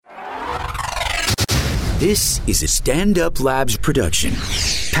This is a Stand Up Labs production,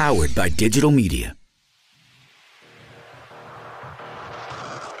 powered by digital media.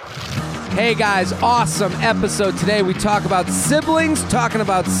 Hey guys, awesome episode today. We talk about siblings, talking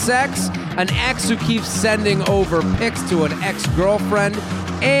about sex, an ex who keeps sending over pics to an ex-girlfriend,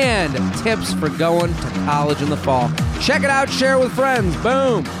 and tips for going to college in the fall. Check it out, share with friends.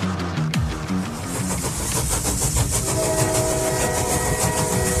 Boom.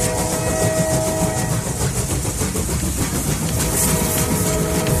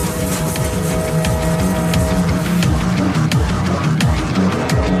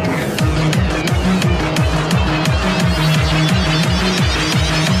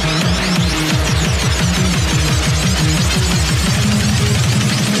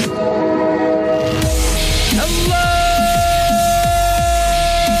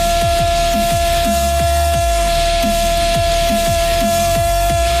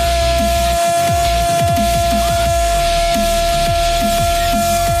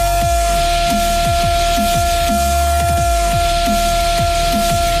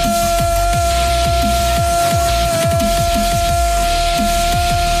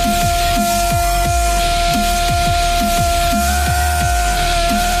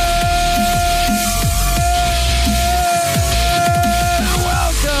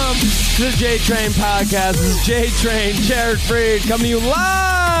 J-Train Podcast. This is J-Train, Jared Freed, coming to you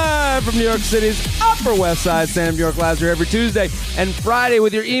live from New York City's Upper West Side, Stand Up New York Labs, every Tuesday and Friday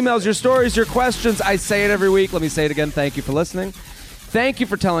with your emails, your stories, your questions. I say it every week. Let me say it again. Thank you for listening. Thank you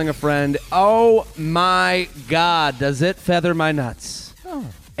for telling a friend. Oh my God, does it feather my nuts?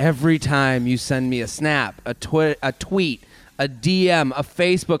 Every time you send me a snap, a tweet, a DM, a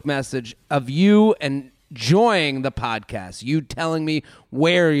Facebook message of you and enjoying the podcast, you telling me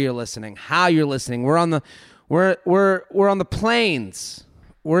where you're listening, how you're listening. We're on the plains,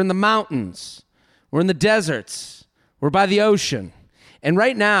 we're in the mountains, we're in the deserts, we're by the ocean, and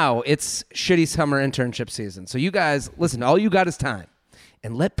right now it's shitty summer internship season. So you guys, listen, all you got is time,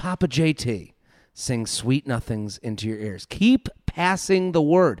 and let Papa JT sing sweet nothings into your ears. Keep passing the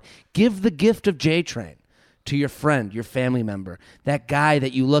word. Give the gift of J-Train to your friend, your family member, that guy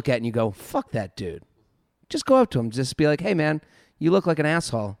that you look at and you go, fuck that dude. Just go up to him. Just be like, hey, man, you look like an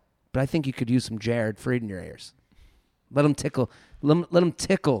asshole, but I think you could use some Jared Freed in your ears. Let him tickle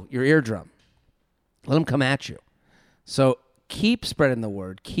your eardrum. Let him come at you. So keep spreading the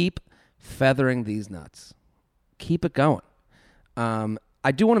word. Keep feathering these nuts. Keep it going.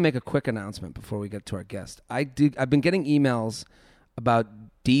 I do want to make a quick announcement before we get to our guest. I've been getting emails about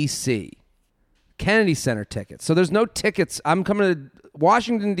D.C., Kennedy Center tickets. So there's no tickets. I'm coming to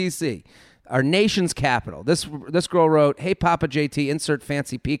Washington, D.C., our nation's capital. This girl wrote, hey, Papa JT, insert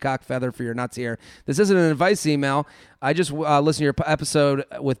fancy peacock feather for your nuts here. This isn't an advice email. I just listened to your episode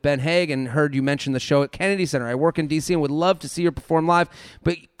with Ben Haig and heard you mention the show at Kennedy Center. I work in D.C. and would love to see you perform live,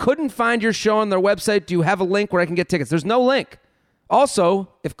 but couldn't find your show on their website. Do you have a link where I can get tickets? There's no link. Also,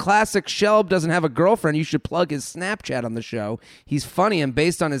 if Classic Shelb doesn't have a girlfriend, you should plug his Snapchat on the show. He's funny, and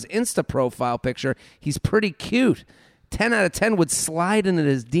based on his Insta profile picture, he's pretty cute. 10 out of 10 would slide into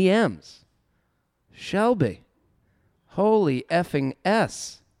his DMs. Shelby, holy effing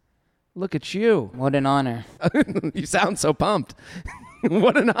S. Look at you. What an honor. You sound so pumped.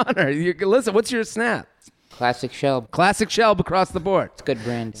 What an honor. Listen, what's your snap? Classic Shelb. Classic Shelb across the board. It's good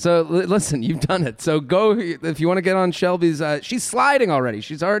brand. So listen, you've done it. So go, if you want to get on Shelby's, she's sliding already.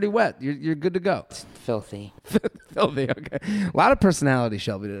 She's already wet. You're good to go. It's filthy. Filthy, okay. A lot of personality,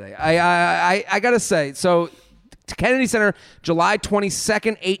 Shelby, today. I got to say, so Kennedy Center, July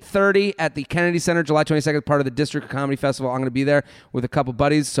 22nd, 8:30 at the Kennedy Center, July 22nd, part of the District Comedy Festival. I'm going to be there with a couple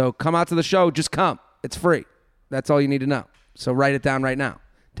buddies, so come out to the show. Just come. It's free. That's all you need to know. So write it down right now.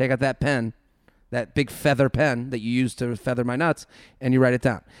 Take out that pen, that big feather pen that you use to feather my nuts, and you write it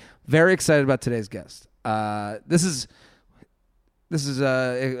down. Very excited about today's guest. This is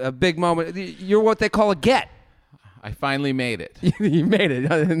a big moment. You're what they call a get. I finally made it. You made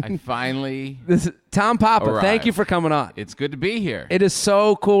it. I finally This is Tom Papa, arrived. Thank you for coming on. It's good to be here. It is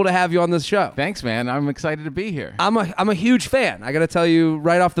so cool to have you on this show. Thanks, man. I'm excited to be here. I'm a huge fan. I got to tell you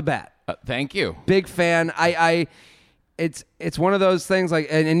right off the bat. Thank you. Big fan. It's one of those things like,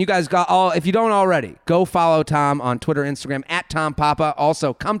 and you guys got all, if you don't already, go follow Tom on Twitter, Instagram, at Tom Papa.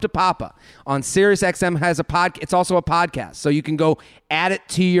 Also, Come to Papa on SiriusXM has a podcast. It's also a podcast. So you can go add it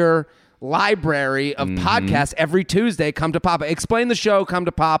to your library of podcasts every Tuesday. Come to Papa. Explain the show, Come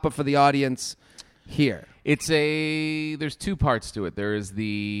to Papa, for the audience here. There's two parts to it. There is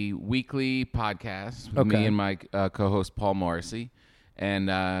the weekly podcast with me and my co-host Paul Morrissey,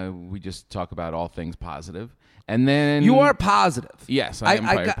 and we just talk about all things positive. And then You are positive. Yes, I am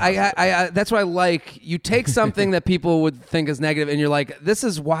very positive. That's what I like. You take something that people would think is negative, and you're like, "This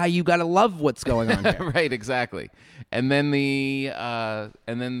is why you got to love what's going on here." Right, exactly. And then the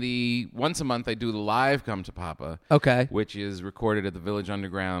once a month I do the live Come to Papa. Okay. Which is recorded at the Village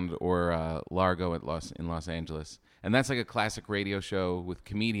Underground or Largo in Los Angeles, and that's like a classic radio show with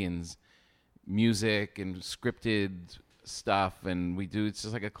comedians, music and scripted stuff, and it's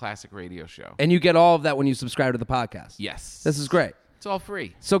just like a classic radio show. And you get all of that when you subscribe to the podcast. Yes, This is great. It's all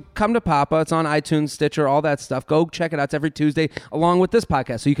free. So Come to Papa. It's on iTunes, Stitcher, all that stuff. Go check it out. It's every Tuesday along with this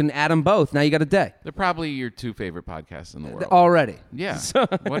podcast. So you can add them both. Now you got a day. They're probably your 2 favorite podcasts in the world. Already. Yeah.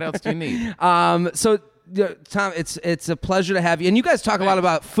 What else do you need? So, Tom, it's a pleasure to have you. And you guys talk a lot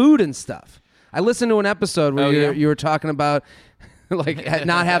about food and stuff. I listened to an episode where you were talking about like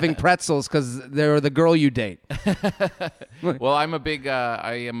not having pretzels because they're the girl you date. Well, I am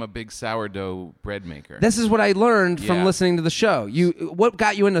a big sourdough bread maker. This is what I learned from Yeah. listening to the show. What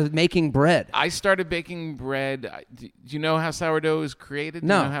got you into making bread? I started baking bread. Do you know how sourdough is created?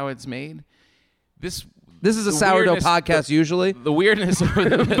 No. Do you know how it's made? This This is a the sourdough weirdness- podcast usually. The weirdness of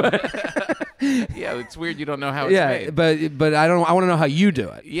it. Yeah, it's weird you don't know how it's made. but I don't. I want to know how you do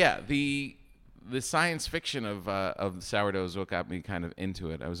it. Yeah, the science fiction of sourdough is what got me kind of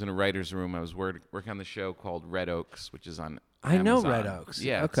into it. I was in a writer's room. I was working on the show called Red Oaks, which is on I know Amazon. Red Oaks.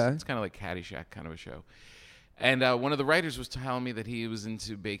 Yeah, Okay. It's kind of like Caddyshack kind of a show. And one of the writers was telling me that he was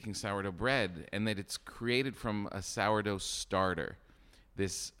into baking sourdough bread and that it's created from a sourdough starter,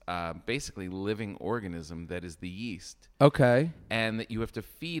 this basically living organism that is the yeast, Okay. and that you have to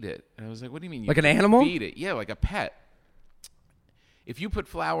feed it. And I was like, what do you mean? You Like an have to animal? Feed it. Yeah, like a pet. If you put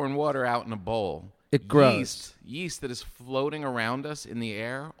flour and water out in a bowl, It grows. Yeast that is floating around us in the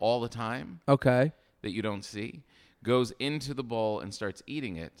air all the time Okay. that you don't see goes into the bowl and starts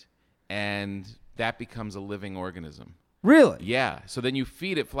eating it, and that becomes a living organism. Really? Yeah. So then you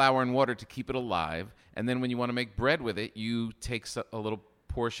feed it flour and water to keep it alive, and then when you want to make bread with it, you take a little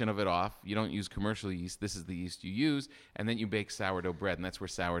portion of it off. You don't use commercial yeast. This is the yeast you use, and then you bake sourdough bread, and that's where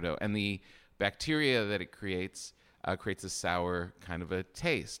sourdough and the bacteria that it creates a sour kind of a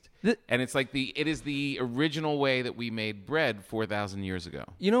taste. And it's like it is the original way that we made bread 4,000 years ago.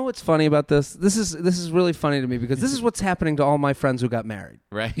 You know what's funny about this? This is really funny to me because this is what's happening to all my friends who got married.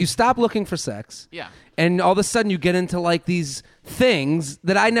 Right. You stop looking for sex. Yeah. And all of a sudden you get into like these things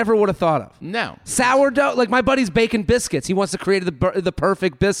that I never would have thought of. No. Sourdough, like my buddy's baking biscuits. He wants to create the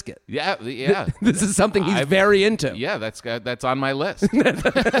perfect biscuit. Yeah, yeah. This is something he's very into. Yeah, that's on my list.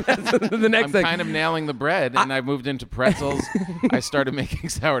 The next I'm thing. kind of nailing the bread, and I moved into pretzels. I started making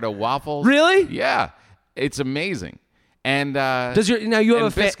sourdough waffles. Really? Yeah, it's amazing. And Does you have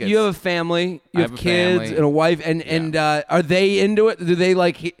and biscuits. you have a family, you I have have a kids family. and a wife, and are they into it? Do they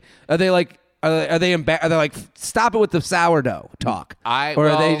like? Are they like? Are they like stop it with the sourdough talk? Or are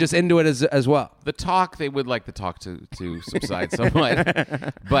they well- just into it as well? the talk, they would like the talk to subside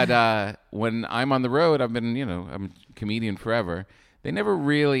somewhat. But when I'm on the road, I'm a comedian forever. They never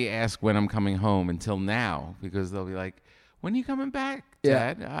really ask when I'm coming home until now, because they'll be like, "When are you coming back,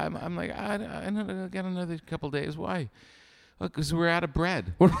 Yeah. Dad?" I'm like, I got another couple days. Why? Because we're out of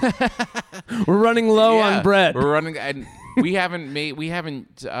bread. We're running low Yeah, on bread. We're running, and we haven't.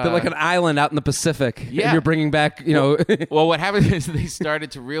 They're like an island out in the Pacific. Yeah. And you're bringing back, Well, what happened is they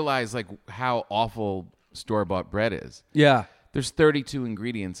started to realize like how awful store-bought bread is. yeah. There's 32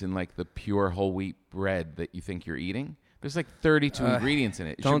 ingredients in like the pure whole wheat bread that you think you're eating. There's like 32 ingredients in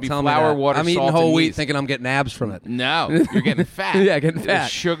it. It Don't should be tell flour, me that. water, I'm eating salt, whole and wheat yeast. thinking I'm getting abs from it. No, you're getting fat. Yeah, getting fat. There's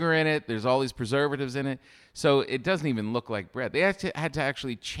sugar in it. There's all these preservatives in it. So it doesn't even look like bread. They had to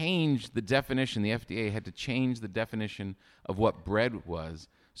actually change the definition. The FDA had to change the definition of what bread was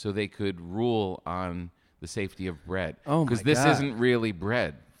so they could rule on the safety of bread. Oh, my because this God. isn't really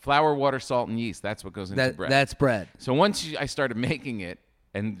bread. Flour, water, salt, and yeast. That's what goes into bread. That's bread. So once I started making it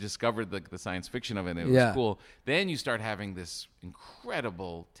and discovered the science fiction of it, and it Yeah. was cool, then you start having this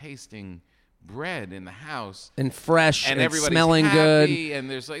incredible tasting bread in the house. And fresh And and everybody's smelling good. happy, and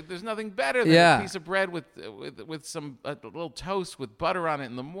there's nothing better than Yeah. a piece of bread with some a little toast with butter on it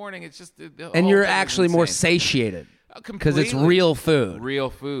in the morning. It's just the And whole you're thing is actually more insane. satiated because it's Completely. real food.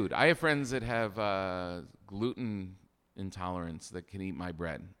 Real food. I have friends that have gluten intolerance that can eat my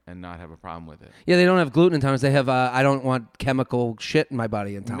bread and not have a problem with it. Yeah, they don't have gluten intolerance. They have I don't want chemical shit in my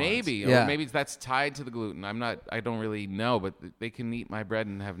body intolerance. Maybe, Yeah. or maybe that's tied to the gluten. I don't really know, but they can eat my bread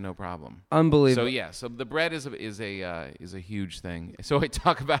and have no problem. Unbelievable. So yeah, so the bread is a huge thing. So I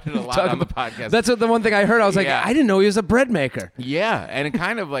talk about it a lot on the podcast. That's the one thing I heard. I was like, Yeah. I didn't know he was a bread maker. Yeah, and it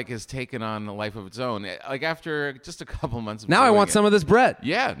kind of like has taken on a life of its own. Like after just a couple months of Now I doing want it- some of this bread.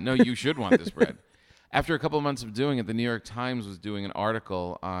 Yeah, no, you should want this bread. after a couple of months of doing it, the New York Times was doing an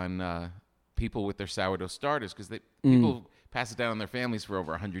article on people with their sourdough starters because people pass it down on their families for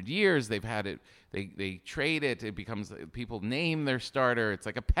over 100 years. They've had it. They trade it. It becomes people name their starter. It's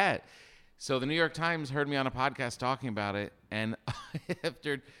like a pet. So the New York Times heard me on a podcast talking about it, and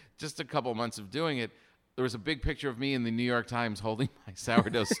after just a couple months of doing it, there was a big picture of me in the New York Times holding my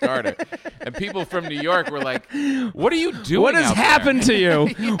sourdough starter. And people from New York were like, what are you doing What has out there?" happened to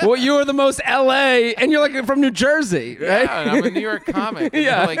you? Well, you are the most L.A. and you're like from New Jersey, right? Yeah, and I'm a New York comic. And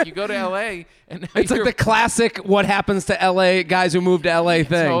Yeah. like you go to L.A. and now It's like you're the classic "what happens to L.A." guys who moved to L.A.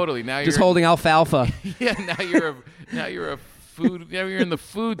 thing. Totally. Now just you're- holding alfalfa. yeah. Now you're a food. Now you're in the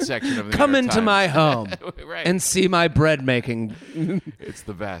food section of the Come New York into Times. my home Right. and see my bread making. It's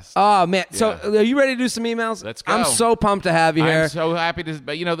the best. Oh man! So Yeah. are you ready to do some emails? Let's go. I'm so pumped to have you here. I'm so happy to.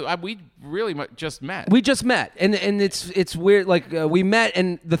 But we really just met. We just met, and it's weird. Like we met,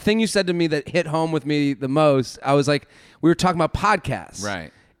 and the thing you said to me that hit home with me the most, I was like, we were talking about podcasts,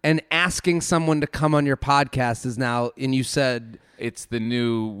 Right. And asking someone to come on your podcast is now, and you said. It's the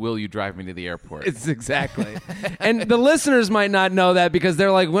new "Will you drive me to the airport?" It's exactly, and the listeners might not know that because they're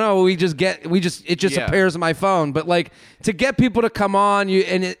like, well, it just Yeah. appears on my phone. But like to get people to come on,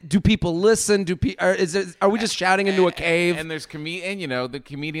 do people listen? Are we just shouting into a cave? And there's the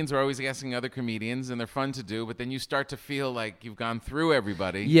comedians are always asking other comedians, and they're fun to do. But then you start to feel like you've gone through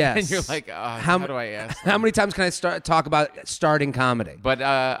everybody. Yes, and you're like, how do I ask them? How many times can I talk about starting comedy? But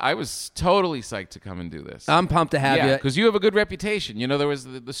I was totally psyched to come and do this. I'm pumped to have you. because you have a good reputation. There was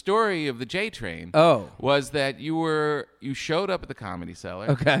the story of the J Train. Oh. Was that you showed up at the Comedy Cellar.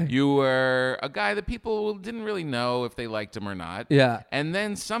 Okay. You were a guy that people didn't really know if they liked him or not. Yeah. And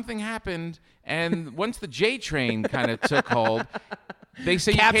then something happened, and once the J Train kind of took hold, they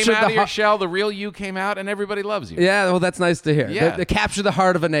say you Captured came out the of your heart- shell, the real you came out, and everybody loves you. Yeah, well, that's nice to hear. Yeah. They capture the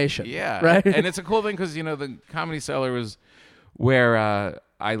heart of a nation. Yeah. Right? And it's a cool thing because, the Comedy Cellar was where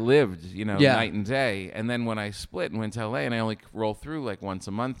I lived, Yeah. night and day. And then when I split and went to LA and I only roll through like once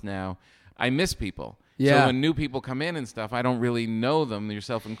a month now, I miss people. Yeah. So when new people come in and stuff, I don't really know them,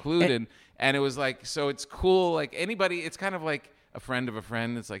 yourself included. And it was like, so it's cool. Like anybody, it's kind of like a friend of a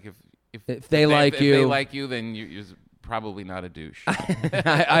friend. It's like If they like you. if they like you, then you're probably not a douche.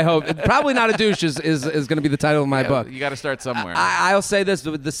 I hope. Probably Not a Douche is going to be the title of my book. You got to start somewhere. I'll say this: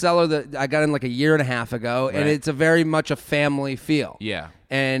 the Cellar that I got in like a year and a half ago, and Right. it's a very much a family feel. Yeah.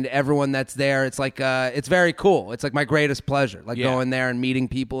 And everyone that's there, it's like it's very cool. It's like my greatest pleasure, like Yeah. going there and meeting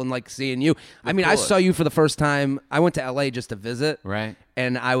people and like seeing you. I mean, I coolest. saw you for the first time. I went to LA just to visit, Right.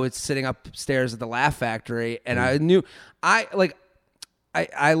 And I was sitting upstairs at the Laugh Factory, and Mm. I knew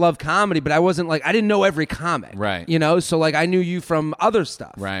I love comedy, but I wasn't like I didn't know every comic, Right. So like I knew you from other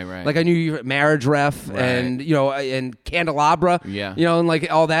stuff, Right. Like I knew you from Marriage Ref Right. and and Candelabra, Yeah. and like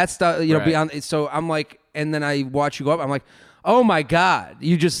all that stuff, Right. beyond. So I'm like, and then I watch you go up. I'm like, oh my god,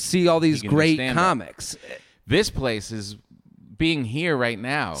 you just see all these You can great understand that. comics. This place is being here right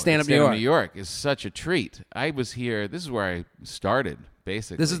now. Stand Up Stand New York. is such a treat. I was here. This is where I started,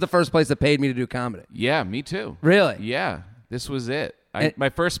 basically. This is the first place that paid me to do comedy. Yeah, me too. Really? Yeah, this was it. My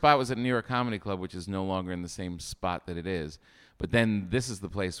first spot was at New York Comedy Club, which is no longer in the same spot that it is. But then this is the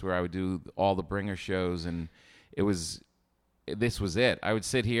place where I would do all the bringer shows, and this was it. I would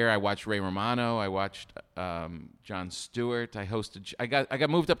sit here. I watched Ray Romano. I watched Jon Stewart. I hosted. I got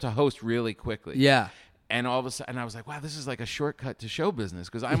moved up to host really quickly. Yeah. And all of a sudden, I was like, wow, this is like a shortcut to show business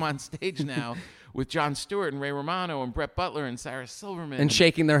because I'm on stage now with Jon Stewart and Ray Romano and Brett Butler and Sarah Silverman. And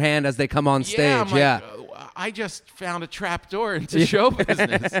shaking their hand as they come on stage. Yeah, I'm like, Yeah. I just found a trap door into show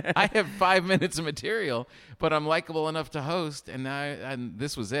business. I have 5 minutes of material, but I'm likable enough to host, and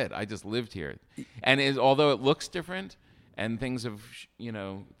this was it. I just lived here. And although it looks different and things have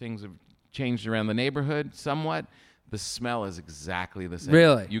changed around the neighborhood somewhat, the smell is exactly the same.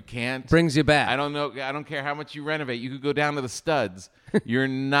 Really? You can't. Brings you back. I don't know. I don't care how much you renovate. You could go down to the Studs. You're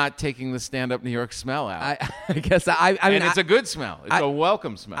not taking the stand-up New York smell out. I guess I mean, and it's a good smell. It's a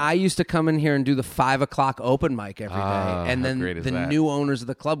welcome smell. I used to come in here and do the 5 o'clock open mic every day, and how then great is the that? new owners of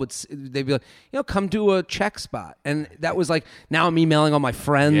the club they'd be like, come do a check spot, and that was like now I'm emailing all my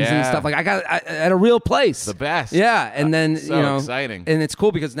friends and Yeah. stuff. Like I at a real place, The best. yeah. And then So exciting. and it's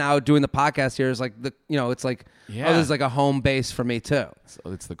cool because now doing the podcast here is like it's like Yeah. this is like a home base for me too.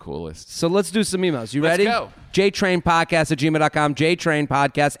 It's the coolest. So let's do some emails. You Let's ready? go. JTrainPodcast@gmail.com,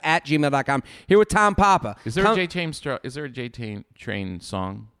 JTrainPodcast@gmail.com. Here with Tom Papa. Is there a J Train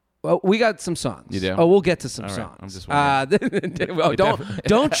song? Well, we got some songs. You do? Oh, we'll get to some All right. songs. I'm just wondering. Well,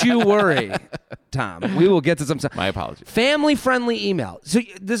 don't you worry. Tom. We will get to some stuff. My apologies. Family-friendly email. So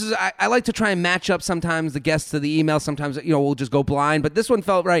this is I like to try and match up sometimes the guests to the email. Sometimes we'll just go blind, but this one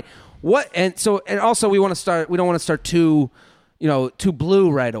felt right. And also we want to start. We don't want to start too blue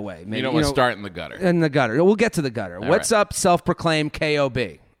right away. Maybe, You don't want to start in the gutter. in the gutter. We'll get to the gutter. What's right. up, self-proclaimed KOB,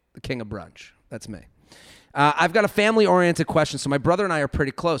 the king of brunch? That's me. I've got a family-oriented question. So my brother and I are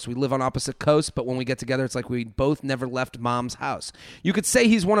pretty close. We live on opposite coasts, but when we get together, it's like we both never left mom's house. You could say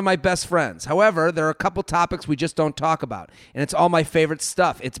he's one of my best friends. However, there are a couple topics we just don't talk about, and it's all my favorite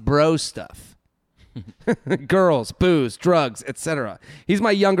stuff. It's bro stuff. Girls, booze, drugs, etc. He's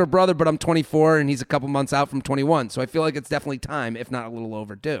my younger brother, but I'm 24 and he's a couple months out from 21, so I feel like it's definitely time, if not a little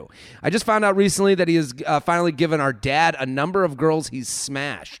overdue. I just found out recently that he has finally given our dad a number of girls he's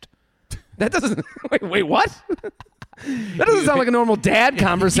smashed. That doesn't... Wait, what? That doesn't sound like a normal dad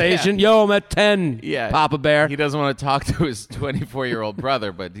conversation. Yeah. Yo, I'm at 10, Papa Bear. He doesn't want to talk to his 24-year-old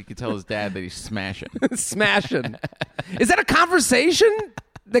brother, but he could tell his dad that he's smashing. Smashing. Is that a conversation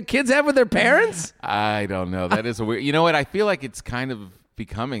that kids have with their parents? I don't know. That is a weird... You know what? I feel like it's kind of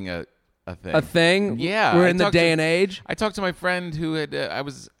becoming a thing. A thing? Yeah. We're in the day and age? I talked to my friend who had... I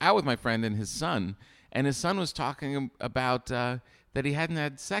was out with my friend and his son was talking about that he hadn't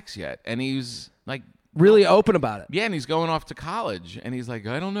had sex yet. And he was like... Really open about it. Yeah, and he's going off to college, and he's like,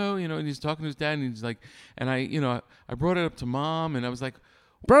 I don't know, and he's talking to his dad, and he's like, and I brought it up to mom, and I was like...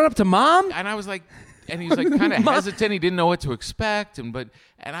 Brought it up to mom? And I was like... And he was like kind of hesitant. He didn't know what to expect. And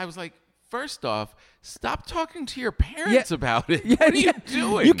I was like, first off, stop talking to your parents about it. What are you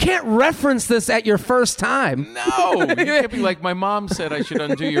doing? You can't reference this at your first time. No. You can't be like, my mom said I should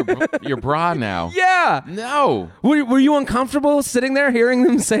undo your bra now. Yeah. No. Were you uncomfortable sitting there hearing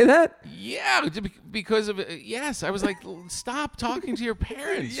them say that? Yeah, because of it. Yes. I was like, stop talking to your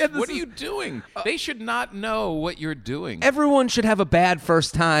parents. What are you doing? They should not know what you're doing. Everyone should have a bad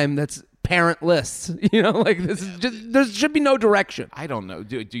first time that's parent lists. This is just, there should be no direction. I don't know.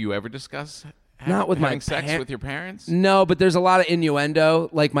 Do you ever discuss Not with having my sex with your parents? No, but there's a lot of innuendo.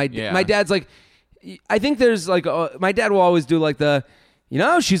 Like my dad's like, I think there's like, my dad will always do like the,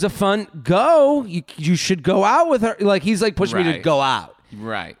 she's a fun go. You should go out with her. Like he's like pushing me to go out.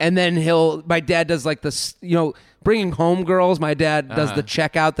 Right. And then my dad does like this, bringing home girls. My dad does the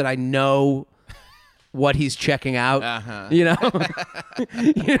checkout that I know what he's checking out. Like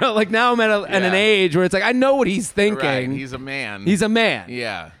now I'm at an age where it's like I know what he's thinking. Right. He's a man.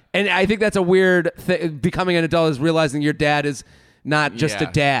 Yeah. And I think that's a weird thing. Becoming an adult is realizing your dad is not just a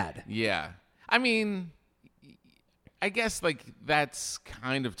dad. Yeah. I mean, I guess like that's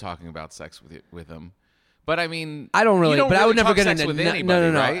kind of talking about sex with him. But I mean, I don't really. But I would never get sex into with no,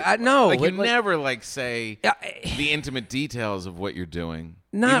 anybody, no. right? No, like you never like say the intimate details of what you're doing,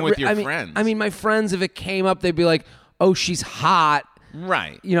 even with your friends. I mean, my friends, if it came up, they'd be like, "Oh, she's hot."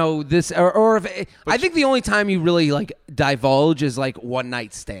 Right. This or if I think the only time you really like divulge is like one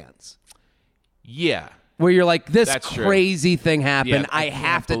night stands. Yeah. Where you're like, this That's crazy thing happened. Yeah, I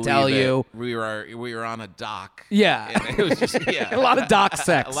have to tell you. We were on a dock. Yeah. And it was just a lot of dock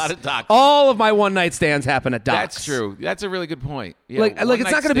sex. A lot of dock. All of my one night stands happen at docks. That's true. That's a really good point. Yeah, like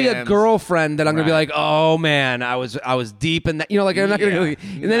it's not going to be a girlfriend that I'm going to be like, oh man, I was deep in that. I'm not going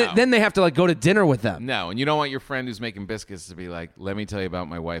to. And then they have to like go to dinner with them. No, and you don't want your friend who's making biscuits to be like, let me tell you about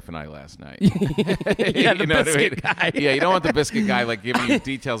my wife and I last night. The biscuit guy. Yeah, you don't want the biscuit guy like giving you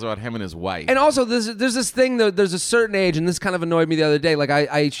details about him and his wife. And also, there's this thing though. There's a certain age, and this kind of annoyed me the other day. Like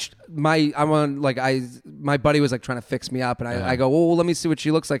my buddy was like trying to fix me up, and I go, well, let me see what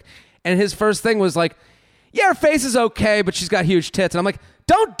she looks like. And his first thing was like, yeah, her face is okay, but she's got huge tits. And I'm like,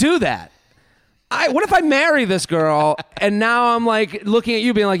 don't do that. What if I marry this girl and now I'm like looking at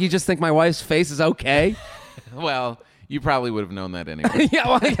you being like, you just think my wife's face is okay? Well, you probably would have known that anyway. Yeah,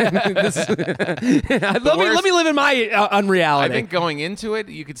 well, let me live in my unreality. I think going into it,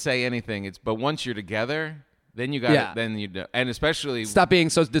 you could say anything. But once you're together, then you got it. Then you do. And especially stop being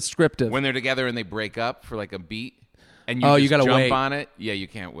so descriptive. When they're together and they break up for like a beat. And you gotta jump wait on it. Yeah, you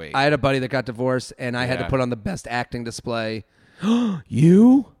can't wait. I had a buddy that got divorced, and I had to put on the best acting display.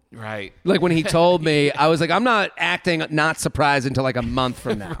 You? Right. Like when he told me, I was like, I'm not acting not surprised until like a month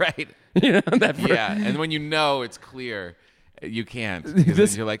from now. Right. Yeah, and when you know it's clear, you can't. Then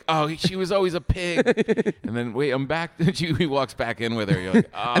you're like, oh, she was always a pig. And then, wait, I'm back. He walks back in with her. You're like,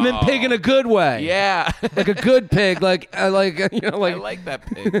 oh. And then pig in a good way. Yeah. Like a good pig. Like I like that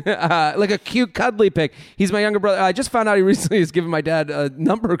pig. Like a cute, cuddly pig. He's my younger brother. I just found out he recently has given my dad a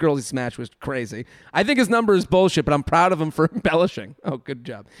number of girls he smashed, which was crazy. I think his number is bullshit, but I'm proud of him for embellishing. Oh, good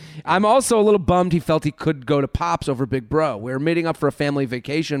job. I'm also a little bummed he felt he could go to Pops over Big Bro. We're meeting up for a family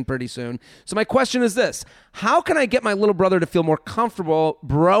vacation pretty soon. So my question is this. How can I get my little brother to feel more comfortable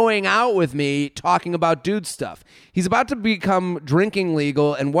broing out with me talking about dude stuff. He's about to become drinking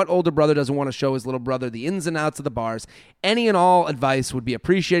legal, and what older brother doesn't want to show his little brother the ins and outs of the bars? Any and all advice would be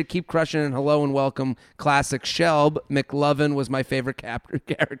appreciated. Keep crushing and hello and welcome. Classic Shelb. McLovin was my favorite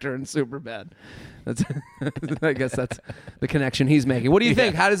character in Superbad. That's I guess that's the connection he's making. What do you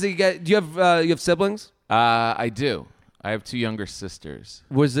think? How does he get? Do you have siblings? I do. I have 2 younger sisters.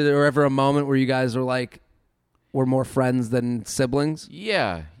 Was there ever a moment where you guys were like, we're more friends than siblings?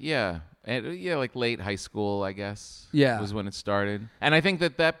 Yeah. And, like late high school, I guess. Yeah. Was when it started. And I think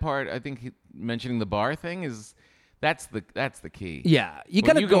that part, mentioning the bar thing that's the key. Yeah, you When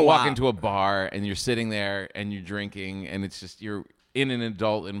gotta you go can walk out. into a bar and you're sitting there and you're drinking and it's just you're in an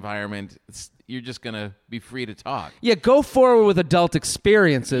adult environment. You're just gonna be free to talk. Yeah, go forward with adult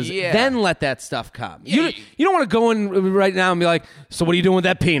experiences, Yeah. then let that stuff come. Yeah, You don't want to go in right now and be like, so what are you doing with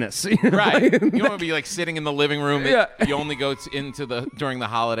that penis? Right. You don't want to be like sitting in the living room. Yeah. You only go into during the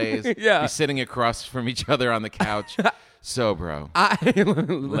holidays. Yeah. You're sitting across from each other on the couch. So, bro,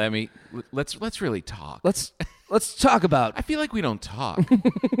 let's really talk. Let's talk about. I feel like we don't talk.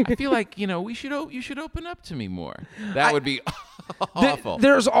 I feel like you should open up to me more. That would be awful.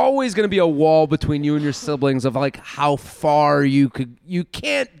 There's always going to be a wall between you and your siblings of like how far you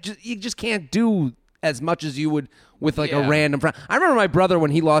just can't do as much as you would with like a random friend. I remember my brother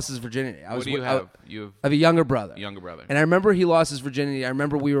when he lost his virginity. What do you have? I have a younger brother. And I remember he lost his virginity. I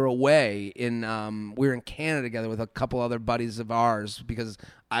remember we were away we were in Canada together with a couple other buddies of ours because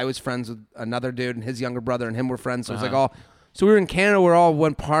I was friends with another dude and his younger brother and him were friends. So it was like so we were in Canada, we all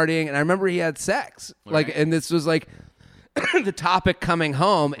went partying, and I remember he had sex. Like, and this was like the topic coming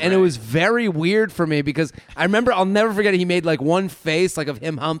home, and it was very weird for me because I remember, I'll never forget, he made like one face like of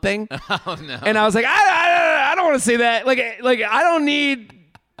him humping. Oh no! And I was like, I don't want to see that. Like I don't need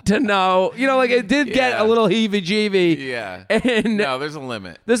to know. Like it did get a little heebie-jeebie. Yeah. And no, there's a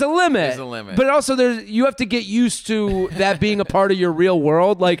limit. There's a limit. There's a limit. But also you have to get used to that being a part of your real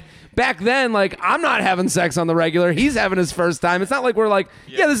world. Like back then, like I'm not having sex on the regular. He's having his first time. It's not like we're like,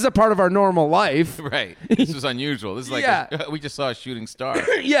 yeah, this is a part of our normal life. Right. This was unusual. This is like we just saw a shooting star.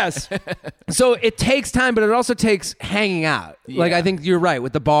 Yes. So it takes time, but it also takes hanging out. Like I think you're right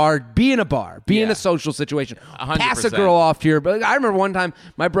with the bar, be in a social situation. 100%. Pass a girl off here. But I remember one time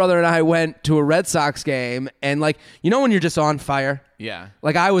my brother and I went to a Red Sox game, and like when you're just on fire. Yeah.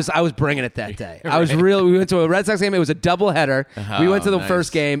 Like I was bringing it that day. We went to a Red Sox game. It was a doubleheader. We went to the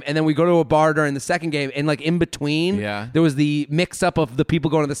first game, and then we go to a bar during the second game, and like in between, there was the mix up of the people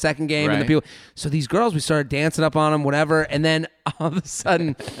going to the second game and the people. So these girls, we started dancing up on them, whatever, and then all of a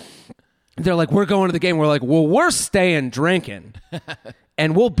sudden, they're like, "We're going to the game." We're like, "Well, we're staying drinking,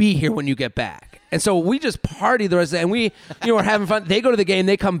 and we'll be here when you get back." And so we just party the rest of the day, and we, we're having fun. They go to the game,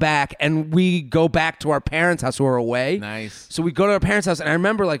 they come back, and we go back to our parents' house who are away. Nice. So we go to our parents' house, and I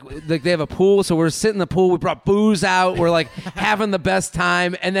remember like they have a pool, so we're sitting in the pool. We brought booze out. We're like having the best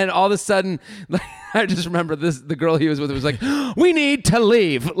time, and then all of a sudden, like, I just remember the girl he was with was like, "We need to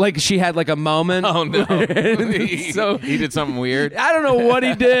leave." Like she had like a moment. Oh no! So he did something weird. I don't know what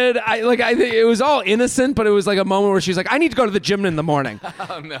he did. I think it was all innocent, but it was like a moment where she's like, "I need to go to the gym in the morning."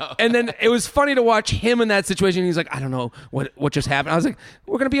 Oh no! And then it was funny to watch him in that situation. He's like, "I don't know what just happened." I was like,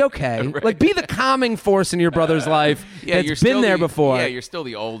 "We're gonna be okay." Right. Like, be the calming force in your brother's life. You're that's still been there before. Yeah, you're still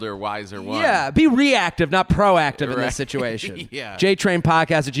the older, wiser one. Yeah, be reactive, not proactive in Right. this situation. Yeah.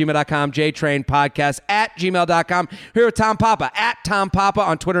 JTrainPodcast@gmail.com, JTrainPodcast@gmail.com. Here with Tom Papa, @Tom Papa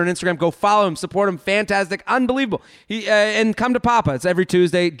on Twitter and Instagram. Go follow him, support him. Fantastic, unbelievable. And come to Papa. It's every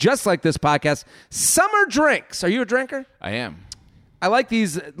Tuesday, just like this podcast. Summer drinks. Are you a drinker? I am. I like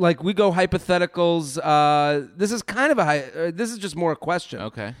these, like we go hypotheticals. This is kind of this is just more a question.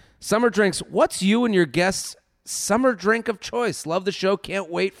 Okay. Summer drinks. What's you and your guests' summer drink of choice? Love the show. Can't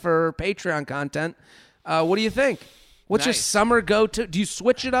wait for Patreon content. What do you think? What's your Nice. summer go-to? Do you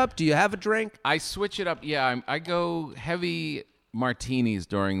switch it up? Do you have a drink? I switch it up. Yeah, I go heavy martinis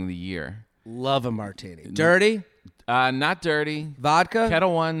during the year. Love a martini. Dirty? Not dirty. Vodka?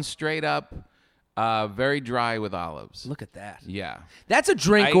 Kettle One, straight up. Very dry with olives. Look at that. Yeah. That's a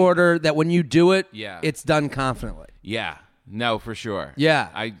drink order that when you do it, Yeah. it's done confidently. Yeah. No, for sure. Yeah.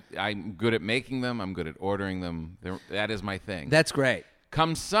 I'm good at making them. I'm good at ordering them. That is my thing. That's great.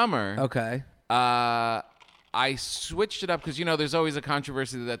 Come summer, Okay. I switched it up because, there's always a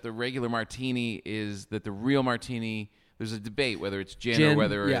controversy that the regular martini that the real martini, there's a debate whether it's gin or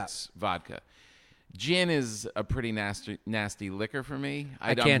whether it's vodka. Gin is a pretty nasty liquor for me.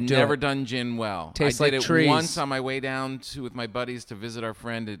 I've never done gin well. Tastes I did like it trees. once on my way down with my buddies to visit our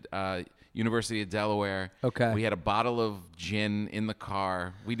friend at University of Delaware. Okay. We had a bottle of gin in the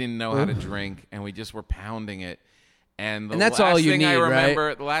car. We didn't know how to drink, and we just were pounding it. And that's all you need,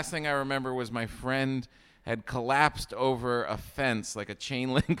 right? The last thing I remember was my friend had collapsed over a fence, like a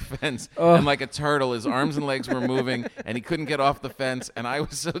chain link fence, and like a turtle. His arms and legs were moving, and he couldn't get off the fence. And I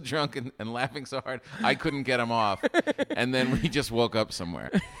was so drunk and laughing so hard, I couldn't get him off. And then we just woke up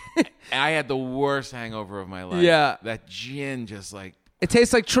somewhere. I had the worst hangover of my life. Yeah. That gin just like... It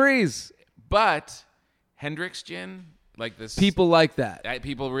tastes like trees. But Hendrick's gin, like this... People like that.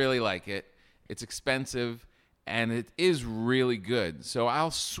 People really like it. It's expensive, and it is really good. So I'll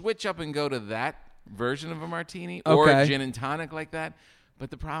switch up and go to that version of a martini or a gin and tonic like that. But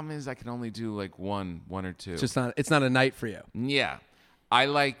the problem is I can only do like one or two. It's not a night for you. Yeah. I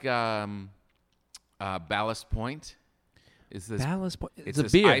like Ballast Point. Ballast Point. It's a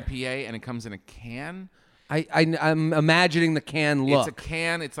this beer. IPA, and it comes in a can. I'm imagining the can look. It's a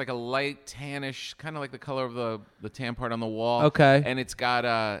can. It's like a light tannish, kind of like the color of the tan part on the wall. Okay. And it's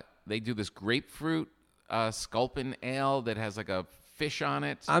got they do this grapefruit sculpin ale that has like a fish on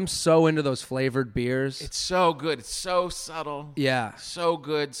it. I'm so into those flavored beers. It's so good. It's so subtle. Yeah. So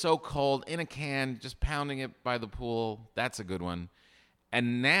good. So cold. In a can, just pounding it by the pool. That's a good one.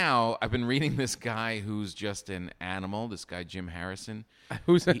 And now I've been reading this guy who's just an animal. This guy, Jim Harrison.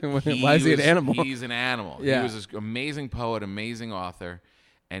 Why is he an animal? He's an animal. Yeah. He was this amazing poet, amazing author.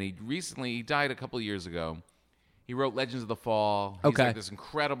 And he died a couple of years ago. He wrote Legends of the Fall. He's like this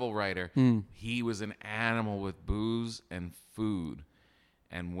incredible writer. He was an animal with booze and food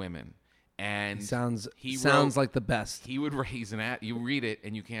and women. And he sounds like the best. He would raise you read it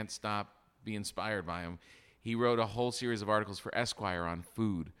and you can't stop being inspired by him. He wrote a whole series of articles for Esquire on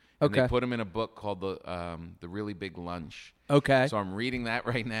food. And they put him in a book called The Really Big Lunch. Okay. So I'm reading that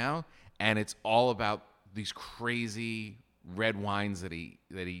right now, and it's all about these crazy red wines that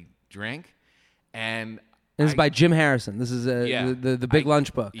he drank. And this is by Jim Harrison. This is the Big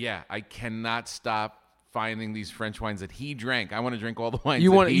Lunch book. Yeah, I cannot stop finding these French wines that he drank. I want to drink all the wines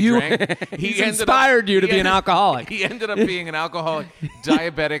he drank. He's inspired you to be an alcoholic. He ended up being an alcoholic,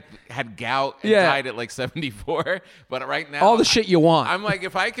 diabetic, had gout, and died at like 74. But right now, all the shit you want. I'm like,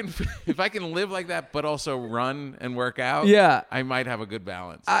 if I can live like that, but also run and work out, I might have a good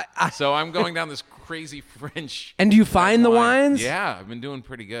balance. So I'm going down this crazy French. And do you find the wines? Yeah, I've been doing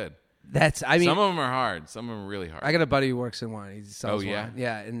pretty good. Some of them are hard. Some of them are really hard. I got a buddy who works in wine. He sells wine.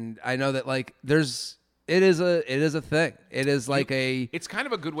 Yeah, and I know that like it is a thing. It is like it's kind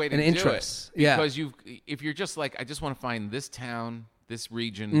of a good way to an do interest. It. Because if you're just like, I just want to find this town, this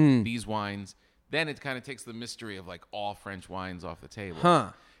region, these wines, then it kind of takes the mystery of like all French wines off the table. Huh.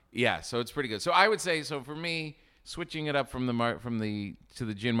 Yeah, so it's pretty good. So I would say, for me, switching it up to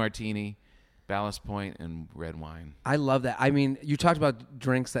the gin martini, Ballast Point, and red wine. I love that. I mean, you talked about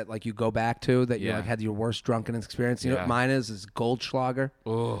drinks that like you go back to that you like had your worst drunken experience. You know what mine is Goldschlager.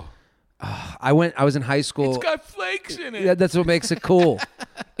 Oh. I was in high school. It's got flakes in it. Yeah, that's what makes it cool.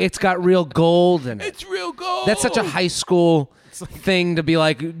 It's got real gold in it. It's real gold. That's such a high school thing to be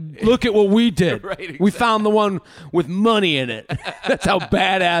like, look at what we did. Right, exactly. We found the one with money in it. That's how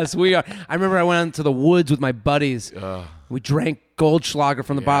badass we are. I remember I went out into the woods with my buddies. We drank Goldschlager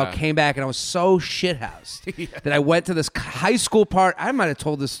from the bottle, came back, and I was so shithoused that I went to this high school part. I might have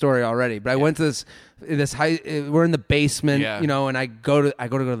told this story already, but I went to this high. We're in the basement, and I go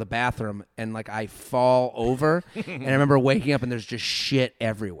to the bathroom, and like I fall over, and I remember waking up and there's just shit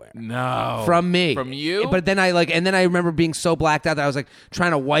everywhere. No, from me, from you. But then I remember being so blacked out that I was like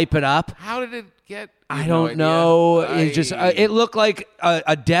trying to wipe it up. How did it get? I don't know. It just it looked like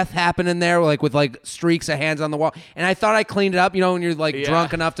a death happened in there, like with like streaks of hands on the wall. And I thought I cleaned it up, when you're like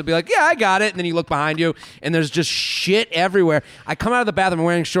drunk enough to be like, yeah, I got it. And then you look behind you, and there's just shit everywhere. I come out of the bathroom, I'm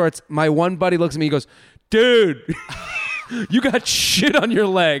wearing shorts. My one buddy looks at me, he goes, "Dude, you got shit on your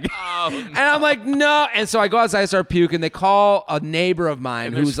leg." Oh, no. And I'm like, no. And so I go outside, I start puking. They call a neighbor of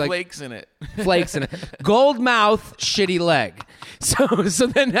mine who's like flakes in it. Flakes in it. Gold mouth, shitty leg. So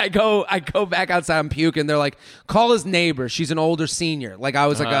then I go back outside, I'm puking. They're like, call his neighbor. She's an older senior. Like I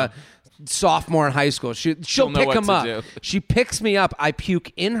was like a sophomore in high school. She'll pick him up. She picks me up. I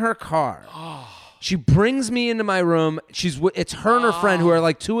puke in her car. She brings me into my room. It's her and her friend who are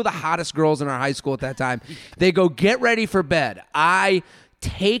like two of the hottest girls in our high school at that time. They go, get ready for bed. I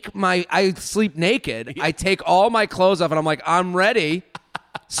sleep naked. I take all my clothes off and I'm like, I'm ready.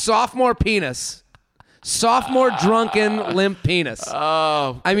 Sophomore penis. Sophomore drunken limp penis.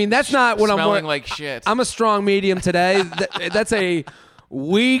 Oh, I mean that's not what I'm smelling like shit. I'm a strong medium today. That's a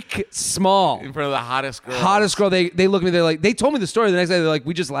weak small in front of the hottest girl. Hottest girl. They look at me. They're like, they told me the story the next day. They're like,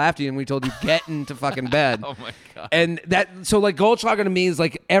 we just laughed at you and we told you get into fucking bed. Oh my god. And so like Goldschlager to me is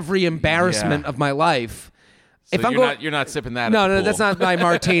like every embarrassment of my life. If I'm you're not sipping that. No, at the no, pool. that's not my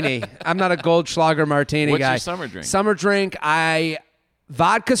martini. I'm not a Goldschlager martini What's guy. your summer drink? Summer drink,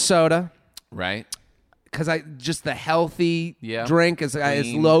 vodka soda. Right. Because I just the healthy Yeah. drink as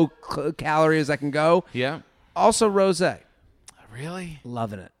Clean. low calorie as I can go. Yeah. Also rosé, Really?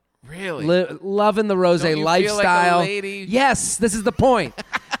 loving it. Really? Loving the rosé Don't you lifestyle. feel like a lady? Yes, this is the point.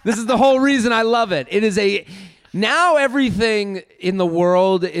 This is the whole reason I love it. It is now everything in the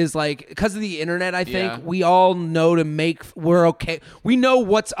world is like, because of the internet, I think Yeah. we all know we're okay. We know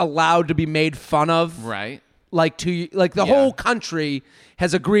what's allowed to be made fun of. Right. Like the Yeah. whole country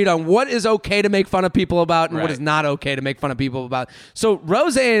has agreed on what is okay to make fun of people about and what Right. is not okay to make fun of people about. So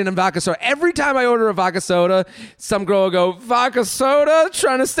rosé and vodka soda. Every time I order a vodka soda, some girl will go, "Vodka soda,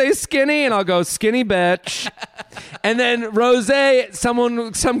 trying to stay skinny," and I'll go, "Skinny bitch." And then rosé,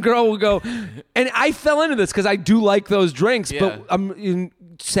 some girl will go, and I fell into this because I do like those drinks, Yeah. but I'm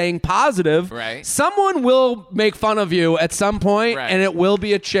saying positive. Right. Someone will make fun of you at some point, Right. and it will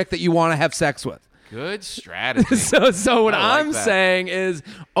be a chick that you want to have sex with. Good strategy. So what I like I'm that. saying is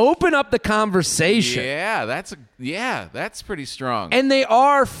open up the conversation. Yeah, that's pretty strong. And they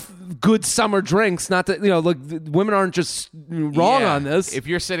are good summer drinks. Not that, look, women aren't just wrong Yeah. on this. If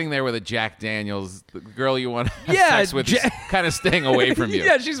you're sitting there with a Jack Daniels, the girl you want to have Yeah, sex with is kind of staying away from you.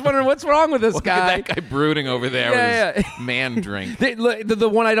 Yeah, she's wondering what's wrong with this Look guy. at that guy brooding over there Yeah, with his man drink. The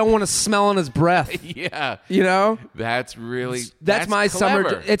one I don't want to smell on his breath. Yeah. That's That's my clever.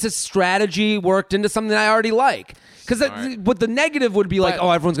 summer. It's a strategy worked into something that I already like. Because what the negative would be like, But-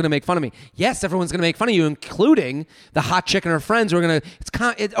 oh, everyone's going to make fun of me. Yes, everyone's going to make fun of you, including the hot chick and her friends who are going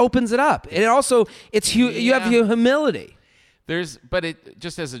to. It opens it up. It also you have your humility. But it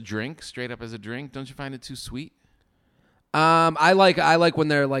just as a drink, straight up as a drink, don't you find it too sweet? I like when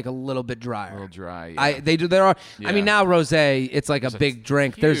they're like a little bit drier. A little dry. Yeah. There are. I Yeah. mean, now rosé, it's like a big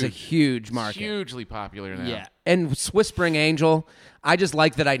drink. There's a huge- huge market. hugely popular now. Yeah. And Whispering Angel, I just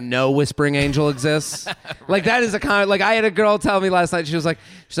like that I know Whispering Angel exists. Like that is a kind of, like I had a girl tell me last night, she's like,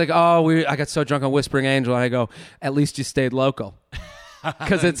 oh, I got so drunk on Whispering Angel, and I go, at least you stayed local.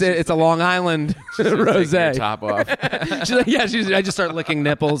 Because it's a Long Island Take your rosé. top off. She's like, yeah, I just start licking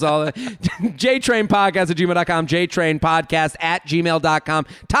nipples. All that. JTrainPodcast@gmail.com, JTrainPodcast@gmail.com.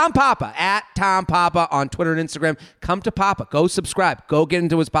 Tom Papa @Tom Papa on Twitter and Instagram. Come to Papa. Go subscribe. Go get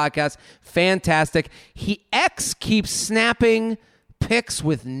into his podcast. Fantastic. X keeps snapping pics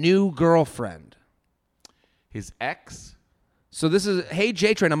with new girlfriend. His ex? So this is, hey,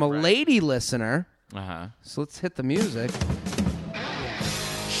 JTrain, I'm a lady listener. Uh-huh. So let's hit the music.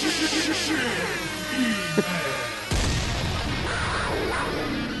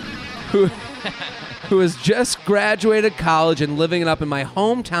 who has just graduated college and living it up in my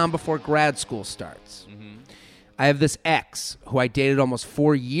hometown before grad school starts. I have this ex who I dated almost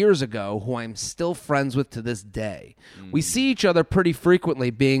 4 years ago who I'm still friends with to this day. We see each other pretty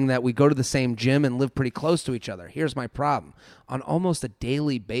frequently, being that we go to the same gym and live pretty close to each other. Here's my problem. On almost a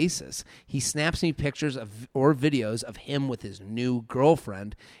daily basis, he snaps me pictures or videos of him with his new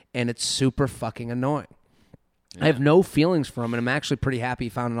girlfriend, and it's super fucking annoying. I have no feelings for him, and I'm actually pretty happy he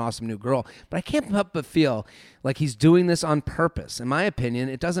found an awesome new girl. But I can't help but feel like he's doing this on purpose. In my opinion,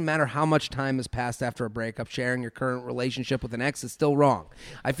 it doesn't matter how much time has passed after a breakup. Sharing your current relationship with an ex is still wrong.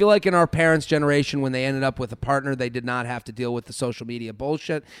 I feel like in our parents' generation, when they ended up with a partner, they did not have to deal with the social media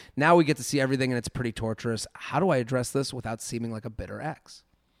bullshit. Now we get to see everything, and it's pretty torturous. How do I address this without seeming like a bitter ex?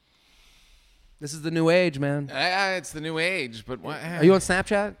 This is the new age, man. It's the new age, but what? Are you on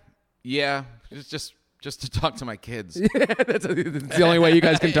Snapchat? Yeah, it's just to talk to my kids. That's the only way you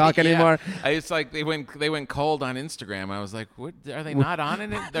guys can talk anymore. Yeah. It's like they went cold on Instagram. I was like, "What? Are they not on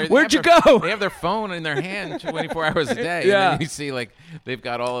it? Where'd you go?" They have their phone in their hand 24 hours a day. Yeah. And then you see like they've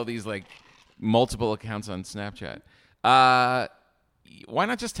got all of these like multiple accounts on Snapchat. Why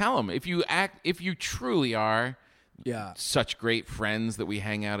not just tell them if you truly are Yeah. such great friends that we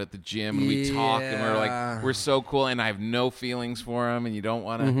hang out at the gym and we talk and we're Yeah. like we're so cool and I have no feelings for him and you don't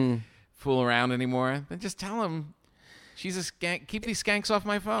want to fool around anymore, then just tell him she's a skank. Keep these skanks off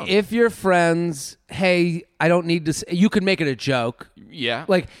my phone. If you're friends, hey, I don't need to. You could make it a joke. Yeah.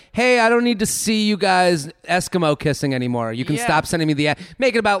 Like, hey, I don't need to see you guys Eskimo kissing anymore. You can Yeah. stop sending me the.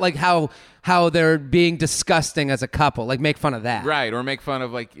 Make it about like how they're being disgusting as a couple. Like, make fun of that. Right, or make fun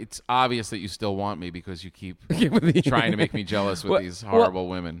of like it's obvious that you still want me because you keep trying to make me jealous with these horrible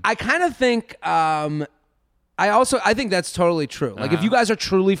women. I kind of think I think that's totally true. Like if you guys are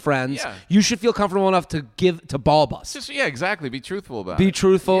truly friends, Yeah. you should feel comfortable enough to ball bust. Just exactly. Be truthful about Be it.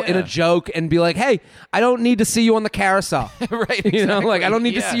 truthful in a Yeah. joke and be like, "Hey, I don't need to see you on the carousel." Right, You know, like I don't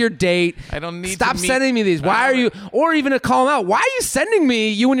need to exactly. see your date. I don't need Stop to meet- sending me these. Why are you? Or even to call them out. Why are you sending me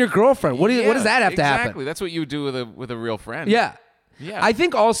you and your girlfriend? What does that have to happen? Exactly. That's what you do with a real friend. Yeah. Yeah. I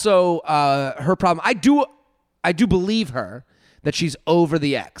think also her problem. I do believe her that she's over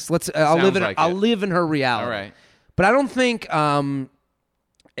the ex. I'll Sounds live in like I'll it. live in her reality. All right. But I don't think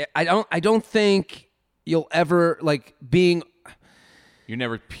I don't think you'll ever like being You're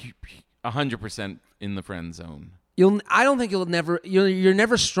never 100% in the friend zone. I don't think you're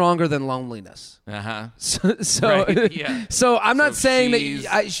never stronger than loneliness. Uh-huh. So Right, yeah. so I'm not So saying she's-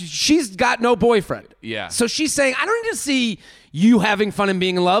 that she's got no boyfriend. Yeah. So she's saying I don't need to see you having fun and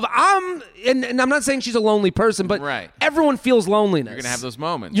being in love. And I'm not saying she's a lonely person, but Right. everyone feels loneliness. You're going to have those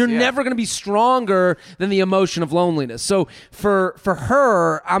moments. You're yeah. never going to be stronger than the emotion of loneliness. So for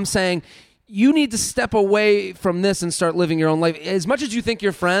her, I'm saying you need to step away from this and start living your own life. As much as you think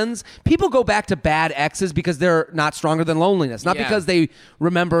you're friends, people go back to bad exes because they're not stronger than loneliness, not Yeah. because they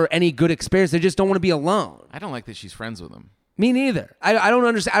remember any good experience. They just don't want to be alone. I don't like that she's friends with him. Me neither. I don't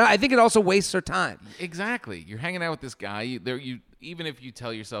understand. I think it also wastes her time. Exactly. You're hanging out with this guy. You even if you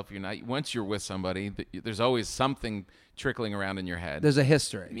tell yourself you're not. Once you're with somebody, there's always something trickling around in your head. There's a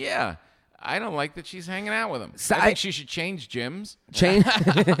history. Yeah. I don't like that she's hanging out with him. So I think she should change gyms. Change Soul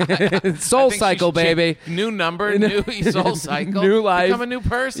I think she Cycle, should change- baby. New number, new Soul Cycle. New life. Become a new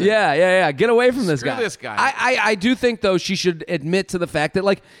person. Yeah. Get away from this Screw guy. this guy. I do think though she should admit to the fact that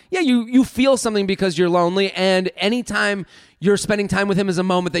like you feel something because you're lonely, and anytime you're spending time with him is a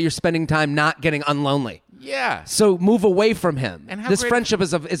moment that you're spending time not getting unlonely. Yeah. So move away from him. And how this great- friendship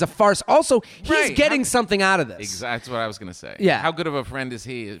is a farce. Also, he's Right. getting something out of this. That's what I was going to say. Yeah. How good of a friend is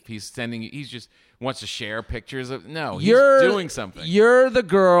he if he's sending you? He's just wants to share pictures of. No, he's You're doing something. You're the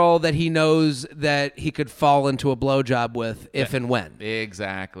girl that he knows that he could fall into a blowjob with if and when.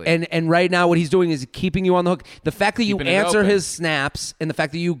 Exactly. And right now, what he's doing is keeping you on the hook. The fact that you Keeping it answer open. his snaps and the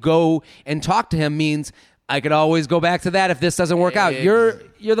fact that you go and talk to him means I could always go back to that if this doesn't work out. You're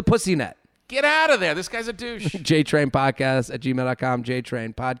the pussy net. Get out of there. This guy's a douche. JTrainPodcast at gmail.com.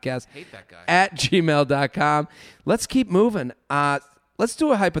 JTrainPodcast Hate that guy. at gmail.com. Let's keep moving. Let's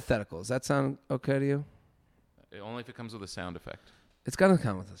do a hypothetical. Does that sound okay to you? Only if it comes with a sound effect. It's going to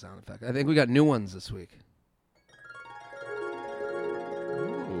come with a sound effect. I think we got new ones this week.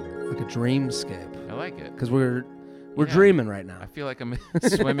 Ooh, Like a dreamscape. I like it. Because we're Yeah. dreaming right now. I feel like I'm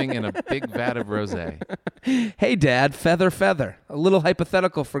swimming in a big vat of rosé. Hey, Dad, feather. A little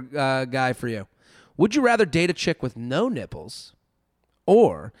hypothetical for guy for you. Would you rather date a chick with no nipples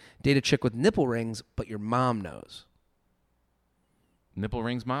or date a chick with nipple rings, but your mom knows? Nipple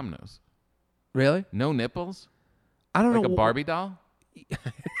rings, mom knows. Really? No nipples? I don't Like know. a Barbie doll?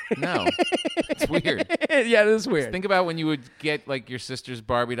 No. It's weird. Yeah, this is weird. Think about when you would get like your sister's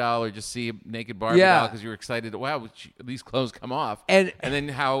Barbie doll or just see a naked Barbie Yeah. doll because you were excited. Wow, these clothes come off. And- then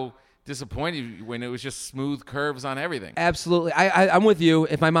how disappointed you when it was just smooth curves on everything. Absolutely. I'm with you.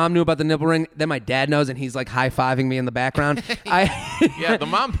 If my mom knew about the nipple ring, then my dad knows and he's like high-fiving me in the background. Yeah, the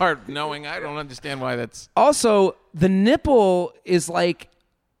mom part knowing, I don't understand why that's. Also, the nipple is like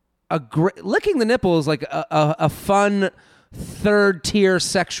licking the nipple is like a fun third-tier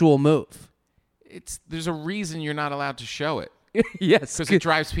sexual move. There's a reason you're not allowed to show it Yes. because it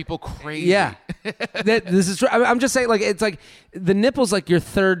drives people crazy. Yeah. This is true. I'm just saying, like, it's like the nipple's like your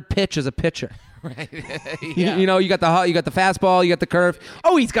third pitch as a pitcher. Right. You know, you got the fastball, you got the curve.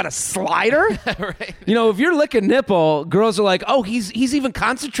 Oh, he's got a slider. Right. You know, if you're licking nipple, girls are like, oh, he's even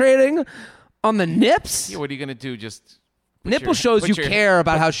concentrating on the nips. Yeah, what are you gonna do? Just put Nipple your- shows put you your- care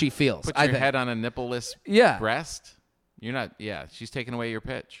about how she feels. Put I your think. head on a nippleless Yeah. breast. You're not. Yeah, she's taking away your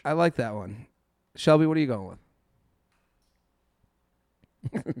pitch. I like that one. Shelby, what are you going with?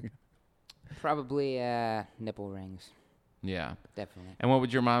 Probably nipple rings. Yeah. Definitely. And what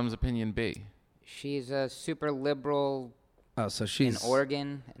would your mom's opinion be? She's a super liberal Oh, so in she's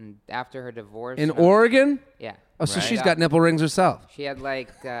Oregon, and after her divorce. in Oregon. Yeah. Oh, so Right. she's got nipple rings herself. She had like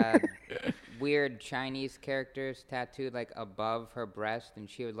weird Chinese characters tattooed like above her breast, and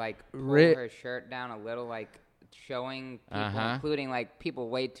she would like pull her shirt down a little, like showing people, including like people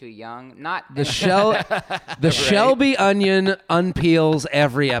way too young. Not The Shelby onion unpeels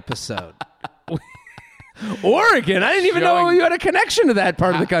every episode. Oregon. I didn't even know Showing- you had a connection to that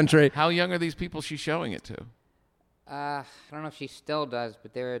part of the country. How young are these people she's showing it to? I don't know if she still does,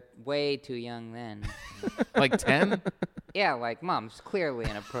 but they were way too young then. Like 10? Yeah, like mom's clearly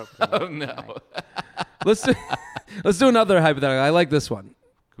inappropriate. Oh no. Let's do another hypothetical. I like this one.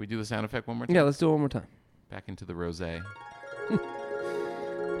 Can we do the sound effect one more time? Yeah, let's do it one more time. Back into the rosé.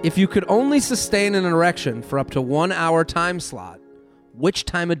 If you could only sustain an erection for up to 1 hour time slot, which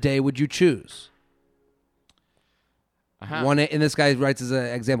time of day would you choose? Uh-huh. And this guy writes as an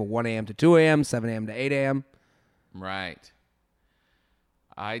example, 1 a.m. to 2 a.m., 7 a.m. to 8 a.m. Right.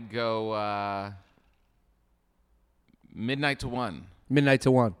 I'd go midnight to 1. Midnight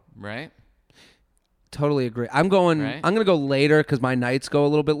to 1. Right? Totally agree. I'm going to go later because my nights go a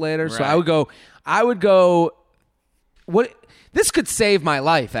little bit later. So Right. I would go, what... This could save my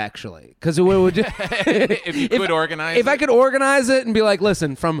life, actually, because it would. If you could organize if I could organize it and be like,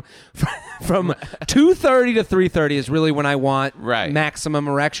 listen, from 2:30 to 3:30 is really when I want maximum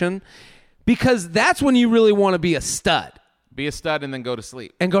erection, because that's when you really want to be a stud. Be a stud and then go to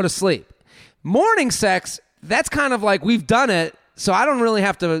sleep. Morning sex, that's kind of like we've done it, so I don't really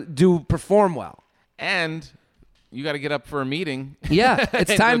have to perform well. And you got to get up for a meeting. Yeah,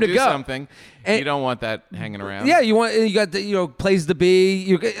 it's time to do go. Something. And you don't want that hanging around. Yeah, you got the, place to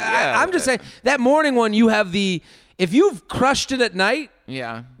be. I'm just saying that morning one. You have if you've crushed it at night.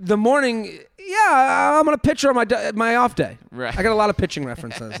 Yeah. The morning. Yeah, I'm gonna pitcher on my off day. Right. I got a lot of pitching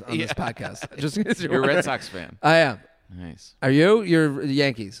references on this podcast. Just you're a Red Sox fan. I am. Nice. Are you? You're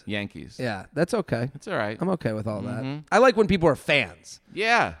Yankees. Yeah, that's okay. That's all right. I'm okay with all that. I like when people are fans.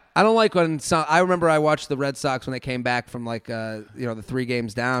 Yeah. I don't like when I remember I watched the Red Sox when they came back from the 3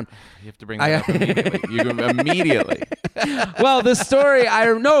 games down. You have to bring that up immediately. You go immediately. Well, the story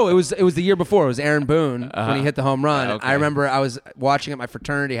it was the year before. It was Aaron Boone when he hit the home run. Okay. I remember I was watching at my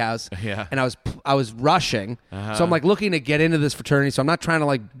fraternity house. Yeah. And I was rushing, so I'm looking to get into this fraternity. So I'm not trying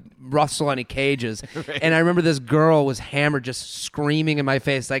to rustle any cages. Right. And I remember this girl was hammered, just screaming in my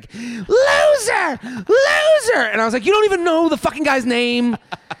face like, "Loser, loser!" And I was like, "You don't even know the fucking guy's name."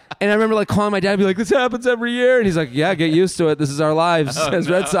 And I remember calling my dad and be like, "This happens every year." And he's like, "Yeah, get used to it. This is our lives as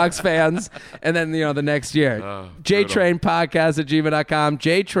Red Sox fans." And then, the next year, jtrainpodcast@gmail.com,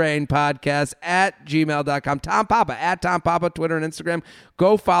 jtrainpodcast@gmail.com, Tom Papa, @Tom Papa, Twitter and Instagram.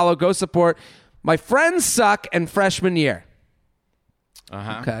 Go follow, go support. My friends suck and freshman year.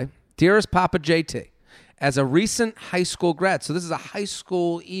 Okay. Dearest Papa JT, as a recent high school grad, so this is a high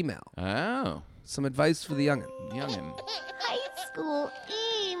school email. Oh. Some advice for the youngin'. High school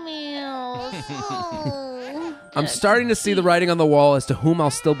emails. Oh. I'm starting to see the writing on the wall as to whom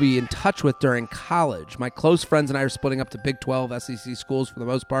I'll still be in touch with during college. My close friends and I are splitting up to Big 12 SEC schools for the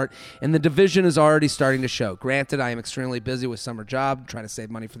most part, and the division is already starting to show. Granted, I am extremely busy with summer job, trying to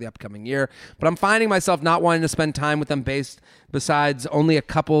save money for the upcoming year, but I'm finding myself not wanting to spend time with them besides only a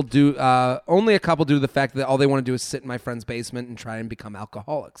couple due to the fact that all they want to do is sit in my friend's basement and try and become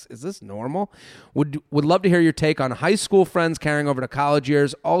alcoholics. Is this normal? Would love to hear your take on high school friends carrying over to college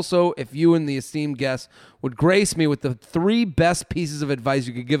years. Also, if you and the esteemed guests would grace me with the 3 best pieces of advice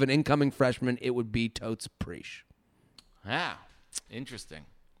you could give an incoming freshman, it would be totes preach. Ah, interesting.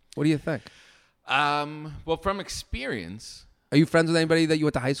 What do you think? Well, from experience. Are you friends with anybody that you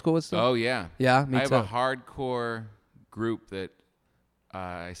went to high school with still? Oh, yeah. Yeah, me I too. have a hardcore group that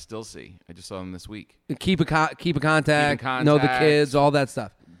I still see. I just saw them this week. Keep a contact, know the kids, all that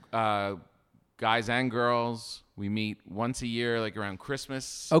stuff. Guys and girls. We meet once a year, around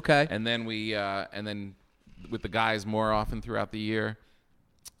Christmas. Okay. And then and then with the guys more often throughout the year.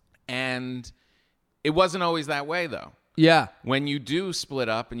 And it wasn't always that way, though. Yeah. When you do split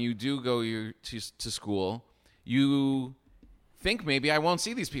up and you do go to school, you think maybe I won't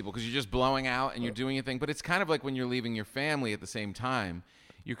see these people because you're just blowing out and you're doing your thing. But it's kind of like when you're leaving your family at the same time.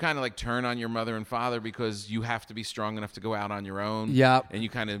 You kind of turn on your mother and father because you have to be strong enough to go out on your own. Yeah. And you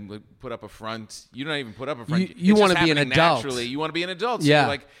kind of put up a front. You don't even put up a front. You want to be an adult. Naturally. You want to be an adult. So yeah. you're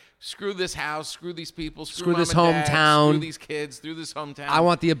like, screw this house, screw these people, screw mom this and dad, hometown. screw these kids, screw this hometown. I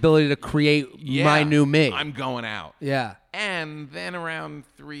want the ability to create my new me. I'm going out. Yeah. And then around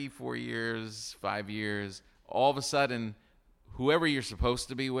 3, 4 years, 5 years, all of a sudden, whoever you're supposed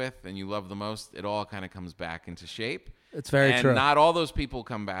to be with and you love the most, it all kind of comes back into shape. It's very true. And not all those people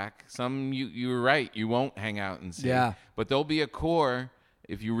come back. Some, you're right, you won't hang out and see. Yeah. But there'll be a core,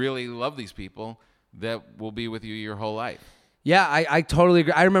 if you really love these people, that will be with you your whole life. Yeah, I totally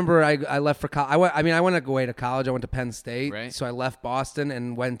agree. I remember I left for college. I went away to college. I went to Penn State. Right. So I left Boston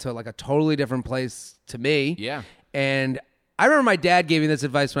and went to a totally different place to me. Yeah. And I remember my dad gave me this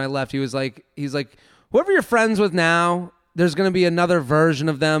advice when I left. He's like, whoever you're friends with now, there's going to be another version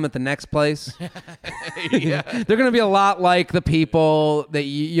of them at the next place. Yeah. They're going to be a lot like the people that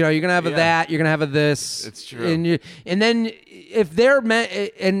you're going to have a that, you're going to have a this. It's true. And then if they're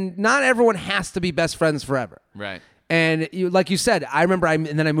and not everyone has to be best friends forever. Right. And like you said, I remember and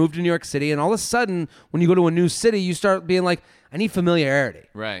then I moved to New York City, and all of a sudden when you go to a new city, you start being like, I need familiarity.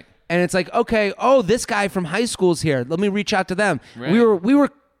 Right. And it's like, okay, this guy from high school's here. Let me reach out to them. Right. We were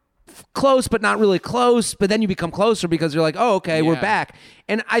close, but not really close. But then you become closer because you're like, oh, okay, we're back.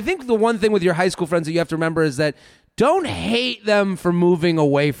 And I think the one thing with your high school friends that you have to remember is that don't hate them for moving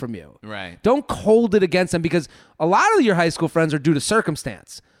away from you. Right. Don't hold it against them because a lot of your high school friends are due to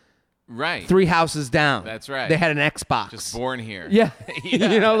circumstance. Right. 3 houses down. That's right. They had an Xbox. Just born here. Yeah.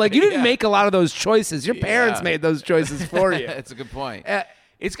 Yeah. You know, like you didn't make a lot of those choices. Your parents made those choices for you. That's a good point.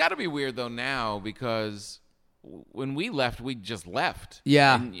 It's got to be weird though now because when we left, we just left.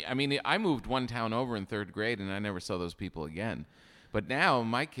 Yeah. And, I mean, I moved one town over in 3rd grade, and I never saw those people again. But now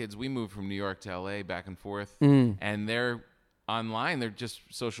my kids, we moved from New York to LA back and forth, and they're online. They're just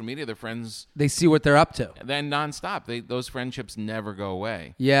social media. They're friends. They see what they're up to. Then nonstop. Those friendships never go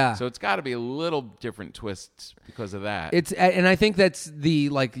away. Yeah. So it's got to be a little different twist because of that. And I think that's the,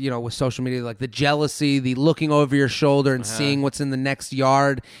 like, you know, with social media, like the jealousy, the looking over your shoulder and seeing what's in the next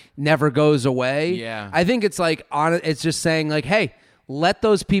yard never goes away. Yeah. I think it's like, it's just saying like, hey, let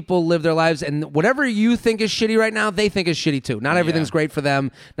those people live their lives, and whatever you think is shitty right now, they think is shitty too. Not everything's great for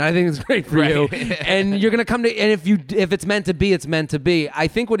them. Not everything's great for you. And you're gonna come to, and if it's meant to be, it's meant to be. I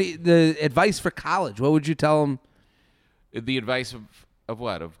think the advice for college, what would you tell them? The advice of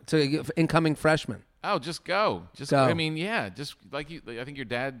what? To incoming freshmen. Oh, just go. Just go. I mean, yeah. Just like you. I think your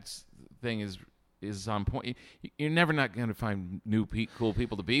dad's thing is on point. You're never not going to find new cool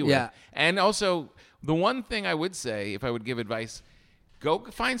people to be with. Yeah. And also, the one thing I would say, if I would give advice, go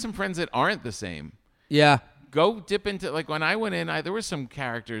find some friends that aren't the same. Yeah. Go dip into, like when I went in, there were some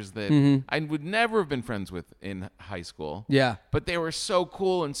characters that I would never have been friends with in high school. Yeah. But they were so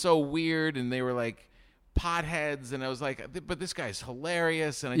cool and so weird, and they were like potheads, and I was like, but this guy's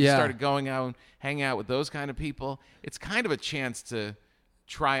hilarious, and I just started going out and hanging out with those kind of people. It's kind of a chance to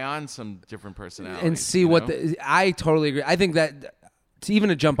try on some different personalities. And see what I totally agree. I think that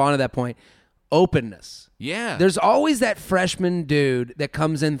to jump onto that point, openness. Yeah. There's always that freshman dude that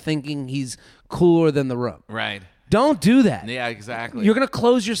comes in thinking he's cooler than the room. Right. Don't do that. Yeah, exactly. You're going to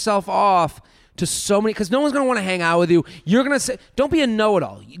close yourself off to so many, because no one's going to want to hang out with you. You're going to say, don't be a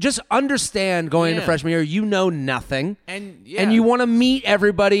know-it-all. Just understand going into freshman year, you know nothing. And you want to meet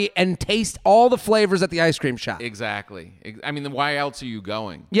everybody and taste all the flavors at the ice cream shop. Exactly. I mean, why else are you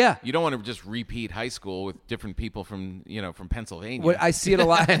going? Yeah. You don't want to just repeat high school with different people from Pennsylvania. I see it a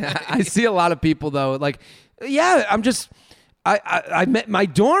lot. I see a lot of people though. Like, I met my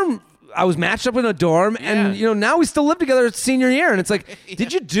dorm. I was matched up in a dorm, and now we still live together at senior year. And it's like,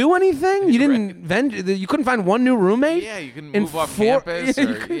 did you do anything? You didn't you couldn't find one new roommate? Yeah, you couldn't move off campus. You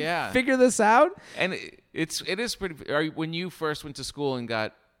couldn't figure this out. And it is pretty. When you first went to school and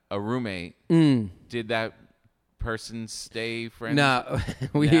got a roommate, did that person stay friends? No,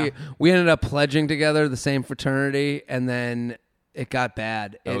 we ended up pledging together the same fraternity, and then it got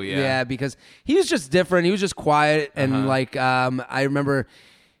bad. Yeah, because he was just different. He was just quiet, and I remember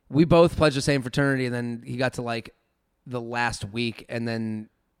we both pledged the same fraternity, and then he got to like the last week, and then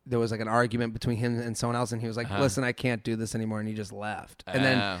there was like an argument between him and someone else, and he was like, listen, I can't do this anymore, and he just left. And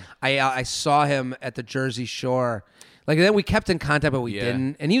then I saw him at the Jersey Shore. Like, then we kept in contact, but we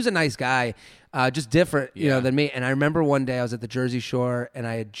didn't. And he was a nice guy, just different, than me. And I remember one day I was at the Jersey Shore, and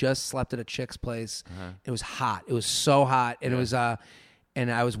I had just slept at a chick's place. It was hot. It was so hot. And it was, and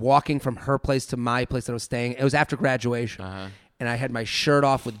I was walking from her place to my place that I was staying. It was after graduation. And I had my shirt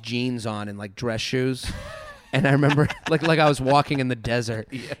off with jeans on and like dress shoes. And I remember like I was walking in the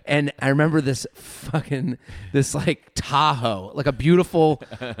desert. And I remember this like Tahoe, like a beautiful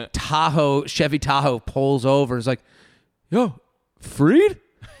Tahoe, Chevy Tahoe pulls over. It's like, yo, Freed?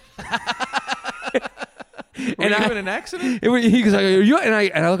 Were you in an accident? He goes, and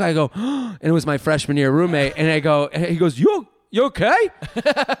I look, I go, and it was my freshman year roommate. And he goes, you okay?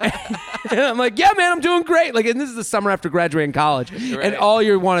 And I'm like, yeah, man, I'm doing great. Like, and this is the summer after graduating college. Right. And all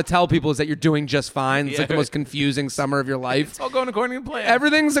you want to tell people is that you're doing just fine. It's like the most confusing summer of your life. It's all going according to plan.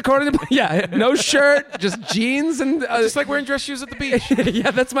 Everything's according to plan. Yeah, no shirt, just jeans. And just like wearing dress shoes at the beach.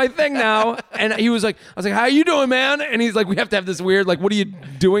 Yeah, that's my thing now. And he was like, I was like, how you doing, man? And he's like, we have to have this weird, like, what are you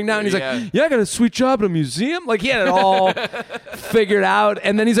doing now? And he's like, I got a sweet job in a museum. Like, he had it all figured out.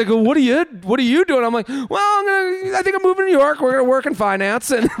 And then he's like, well, what are you doing? I'm like, well, I think I'm moving to New York. We're going to work in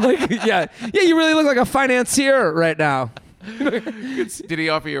finance. And like, yeah, you really look like a financier right now. Did he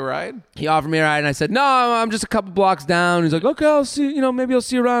offer you a ride? He offered me a ride, and I said, no, I'm just a couple blocks down. He's like, okay, I'll see, maybe I'll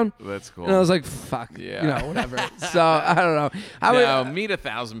see you around. That's cool. And I was like, fuck, Yeah. whatever. So, I don't know. No, meet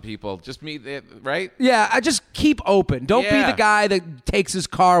 1,000 people. Just meet it, right? Yeah, I just keep open. Don't be Yeah. the guy that takes his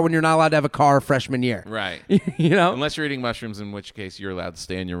car when you're not allowed to have a car freshman year. Right. Unless Unless you're eating mushrooms, in which case you're allowed to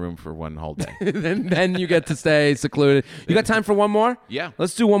stay in your room for one whole day. then you get to stay secluded. You got time for one more? Yeah.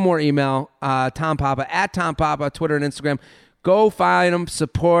 Let's do one more email. Tom Papa, at Tom Papa, Twitter and Instagram. Go find him,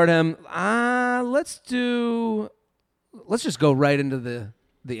 support him. Let's just go right into the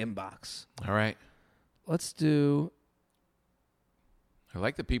inbox. All right. Let's do. I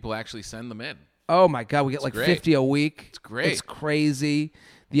like that people actually send them in. Oh my God, we get like great. 50 a week. It's great. It's crazy.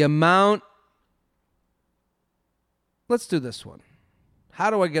 The amount. Let's do this one. How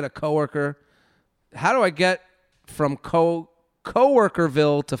do I get a coworker? How do I get from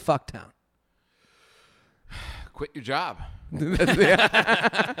coworkerville to Fucktown? Quit your job.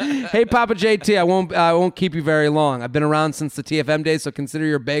 Hey, Papa JT, I won't keep you very long. I've been around since the TFM days, so consider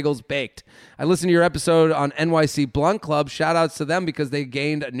your bagels baked. I listened to your episode on NYC Blunt Club. Shout outs to them because they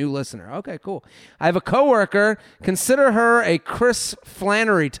gained a new listener. Okay, cool. I have a coworker. Consider her a Chris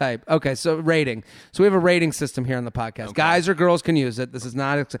Flannery type. Okay, so rating. So we have a rating system here on the podcast. Okay. Guys or girls can use it. This is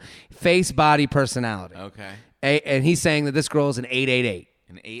not face, body, personality. Okay. And he's saying that this girl is an 888.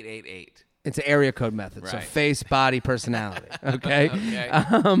 An 888. It's an area code method, so Right. face, body, personality, okay? Okay.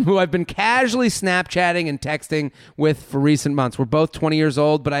 Who I've been casually Snapchatting and texting with for recent months. We're both 20 years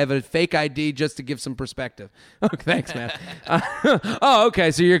old, but I have a fake ID just to give some perspective. Okay, thanks, man. Oh,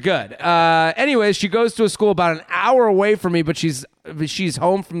 okay, so you're good. Anyways, she goes to a school about an hour away from me, but she's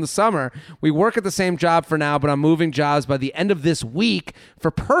home from the summer. We work at the same job for now, but I'm moving jobs by the end of this week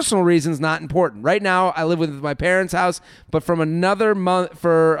for personal reasons not important. Right now, I live with my parents' house, but for another month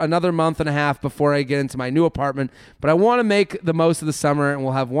and a half before I get into my new apartment. But I want to make the most of the summer, and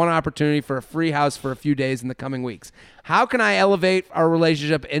we'll have one opportunity for a free house for a few days in the coming weeks. How can I elevate our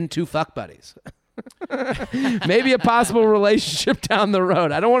relationship into fuck buddies? Maybe a possible relationship down the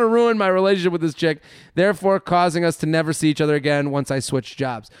road. I don't want to ruin my relationship with this chick, therefore causing us to never see each other again once I switch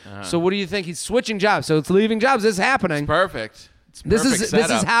jobs. So what do you think? He's switching jobs. So it's leaving jobs. This is happening. Perfect. It's This perfect is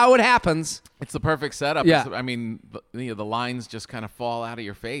setup. how it happens. It's the perfect setup. Yeah. I mean, the lines just kind of fall out of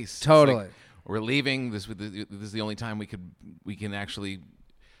your face. It's Totally. like, we're leaving. This is the only time we can actually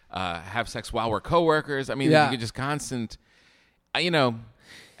have sex while we're coworkers. I mean, Yeah. you could just constant.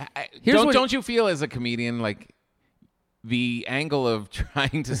 Here's what- Don't you feel as a comedian like the angle of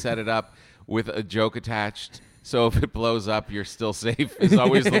trying to set it up with a joke attached? So if it blows up, you're still safe is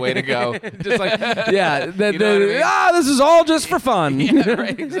always the way to go. Just like, yeah, You know what I mean? this is all just for fun. Yeah,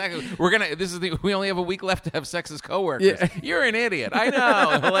 right, exactly. We only have a week left to have sex as coworkers. Yeah. You're an idiot. I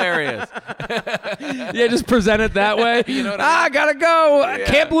know. Hilarious. Yeah, just present it that way. You know what I mean? I gotta go. I Yeah.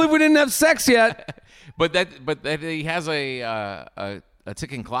 can't believe we didn't have sex yet. But that he has a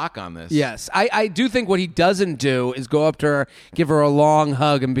ticking clock on this. Yes, I do think what he doesn't do is go up to her, give her a long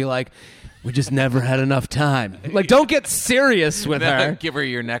hug, and be like, "We just never had enough time." Like, don't get serious with her. Give her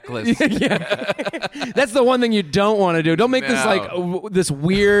your necklace. That's the one thing you don't want to do. Don't make this No. like this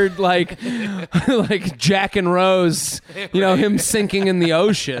weird like Jack and Rose. Him sinking in the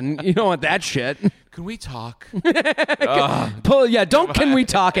ocean. You don't want that shit. Can we talk? Can we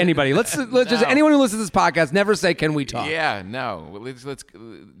talk? Anybody? Let's just anyone who listens to this podcast never say can we talk. Yeah, no. Let's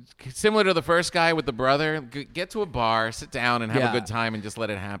similar to the first guy with the brother. Get to a bar, sit down, and have Yeah. a good time, and just let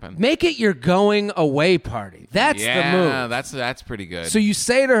it happen. Make it your going away party. That's the move. That's pretty good. So you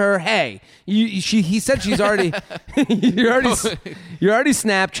say to her, "Hey," he said she's already you're already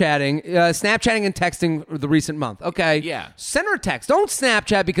Snapchatting and texting the recent month. Okay, Yeah. Send her a text. Don't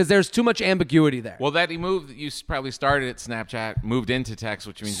Snapchat because there's too much ambiguity there. Well, that he moved. You probably started at Snapchat, moved into text,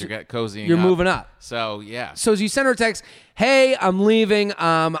 which means you're cozying. You're moving up. So yeah. So as you send her a text, "Hey, I'm leaving.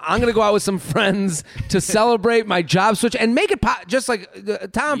 I'm going to go out with some friends to celebrate my job switch," and make it just like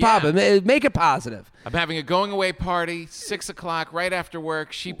Tom Yeah. Papa. Make it positive. I'm having a going away party, 6:00, right after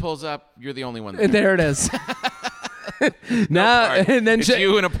work. She pulls up. You're the only one there. There it is. Now party. and then It's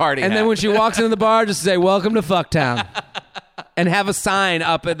you in a party and hat. then when she walks into the bar, just say "Welcome to Fucktown," and have a sign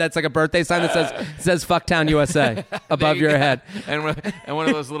up that's like a birthday sign that says "Fucktown USA" above your head. and one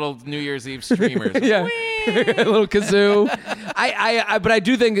of those little New Year's Eve streamers. Yeah, a little kazoo. But I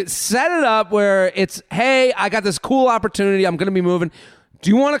do think set it up where it's, "Hey, I got this cool opportunity. I'm going to be moving. do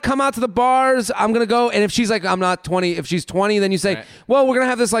you want to come out to the bars? I'm going to go. And if she's like, I'm not 20. If she's 20, then you say, right. well, we're going to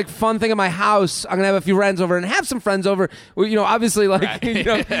have this like fun thing at my house. I'm going to have a few friends over and have some friends over. Well, you know, obviously like, Right. you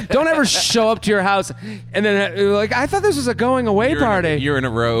know, don't ever show up to your house and then like, I thought this was a going away party. You're in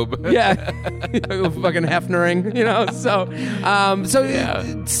a robe. Yeah. Fucking Hefnering, you know? So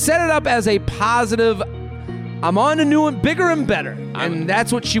set it up as a positive, I'm on to new and bigger and better. And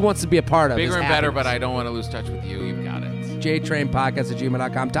that's what she wants to be a part of. Bigger is and better, but happiness. I don't want to lose touch with you. You've got it.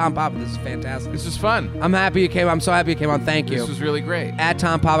 JTrainPodcast@gmail.com. Tom Papa, this is fantastic. This was fun. I'm happy you came. I'm so happy you came on. Thank you. This was really great. At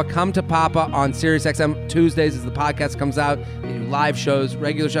Tom Papa, come to Papa on SiriusXM Tuesdays as the podcast comes out. They do live shows,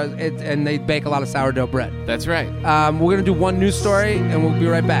 regular shows, and they bake a lot of sourdough bread. That's right. We're going to do one news story, and we'll be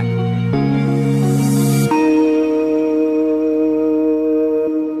right back.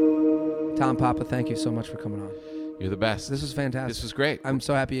 Tom Papa, thank you so much for coming on. You're the best. This was fantastic. This was great. I'm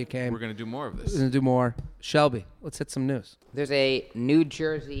so happy you came. We're going to do more of this. We're going to do more. Shelby, let's hit some news. There's a New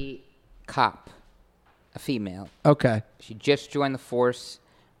Jersey cop, a female. Okay. She just joined the force,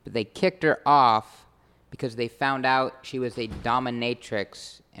 but they kicked her off because they found out she was a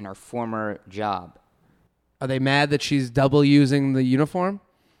dominatrix in her former job. Are they mad that she's double using the uniform?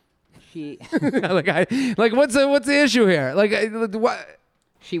 She what's the issue here? What?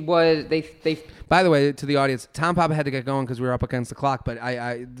 she was they By the way, to the audience, Tom Papa had to get going because we were up against the clock. But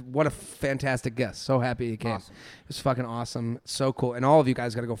I what a fantastic guest! So happy he came. Awesome. It was fucking awesome. So cool. And all of you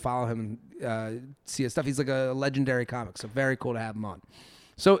guys got to go follow him and see his stuff. He's like a legendary comic. So very cool to have him on.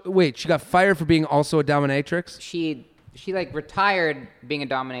 So wait, she got fired for being also a dominatrix? she like retired being a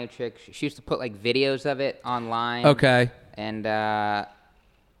dominatrix. She used to put like videos of it online. Okay. And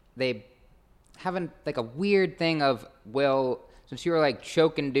they have like a weird thing of, well, since you were like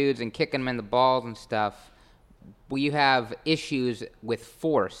choking dudes and kicking them in the balls and stuff, well, you have issues with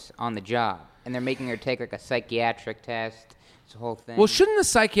force on the job, and they're making her take like a psychiatric test. It's a whole thing. Well, shouldn't a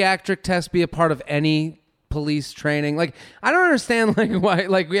psychiatric test be a part of any police training? Like, I don't understand like why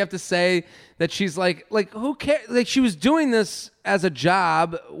like we have to say that she's like who cares? Like, she was doing this as a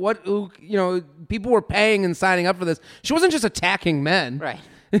job. People were paying and signing up for this. She wasn't just attacking men. Right.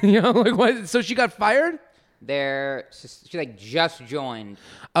 What? So she got fired? She like just joined.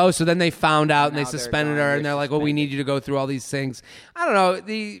 Oh, so then they found out and they Now they're suspended going, her, and they're they're like, "Well, we need you to go through all these things." I don't know.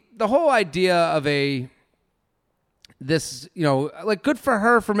 The whole idea of good for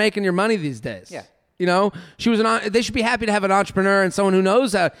her for making your money these days. Yeah. She was they should be happy to have an entrepreneur and someone who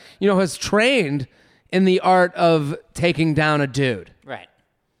knows how, has trained in the art of taking down a dude. Right.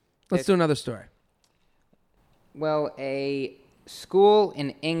 Let's do another story. Well, a school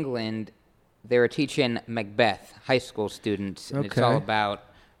in England, they were teaching Macbeth, high school students, and it's Okay. all about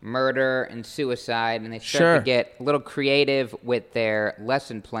murder and suicide, and they started to get a little creative with their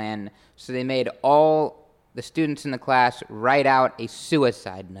lesson plan, so they made all the students in the class write out a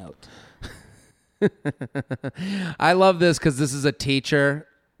suicide note. I love this because this is a teacher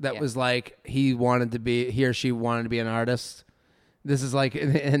that Yeah. was like, he or she wanted to be an artist. This is like,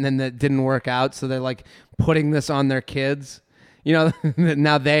 and then that didn't work out. So they're like putting this on their kids,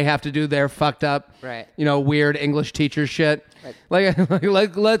 now they have to do their fucked up, Right. Weird English teacher shit. Right.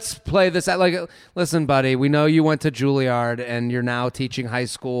 Like, let's play this out. Like, listen, buddy, we know you went to Juilliard and you're now teaching high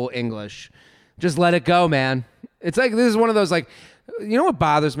school English. Just let it go, man. It's like, this is one of those, like, what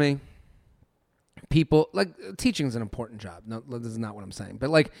bothers me? People like teaching is an important job. No, this is not what I'm saying. But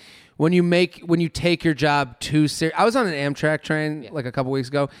like when you take your job too serious. I was on an Amtrak train like a couple weeks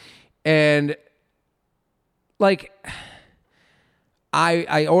ago, and like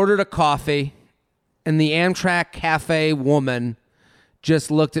I ordered a coffee, and the Amtrak cafe woman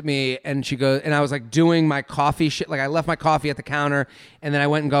just looked at me and she goes, and I was like doing my coffee shit. Like I left my coffee at the counter and then I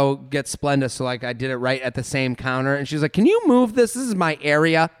went and go get Splenda. So like I did it right at the same counter, and she's like, "Can you move this? This is my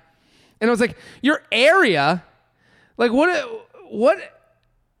area." And I was like, "Your area? Like what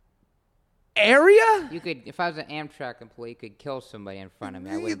area?" You could, if I was an Amtrak employee, you could kill somebody in front of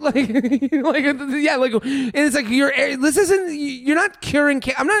me. I would. And it's like you're not curing.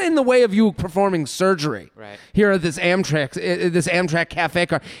 I'm not in the way of you performing surgery. Right. Here at this Amtrak cafe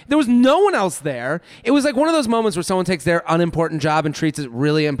car. There was no one else there. It was like one of those moments where someone takes their unimportant job and treats it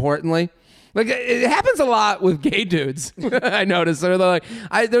really importantly. Like, it happens a lot with gay dudes. I noticed. They're like,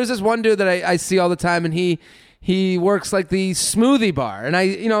 there's this one dude that I see all the time, and he works like the smoothie bar, and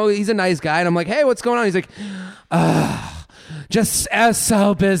he's a nice guy, and I'm like, "Hey, what's going on?" He's like, just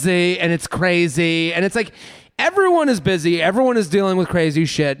so busy, and it's crazy, and it's like, everyone is busy, everyone is dealing with crazy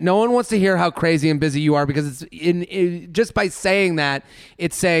shit. No one wants to hear how crazy and busy you are, because it's just by saying that,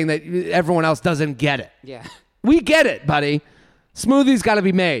 it's saying that everyone else doesn't get it. Yeah. We get it, buddy. Smoothies got to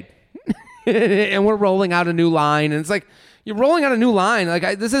be made. And we're rolling out a new line, and it's like, You're rolling out a new line.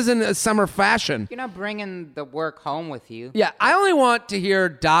 Like this isn't a summer fashion. You're not bringing the work home with you. Yeah, I only want to hear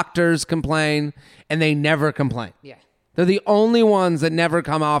doctors complain, and they never complain. Yeah. They're the only ones that never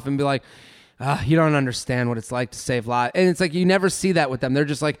come off and be like, you don't understand what it's like to save lives. And it's like you never see that with them. They're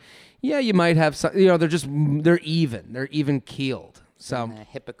just like, yeah, you might have some, they're even keeled. So A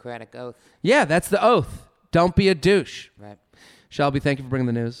Hippocratic oath. Yeah, that's the oath. Don't be a douche. Right. Shelby, thank you for bringing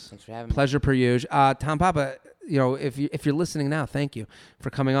the news. Thanks for having me. Pleasure per usual. Tom Papa, if you're listening now, thank you for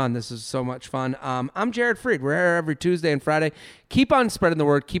coming on. This is so much fun. I'm Jared Freed. We're here every Tuesday and Friday. Keep on spreading the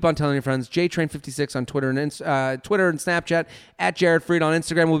word. Keep on telling your friends. JTrain56 on Twitter and Snapchat. At Jared Freed on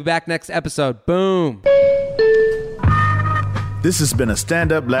Instagram. We'll be back next episode. Boom. This has been a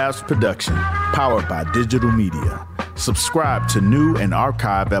Stand Up Labs production, powered by digital media. Subscribe to new and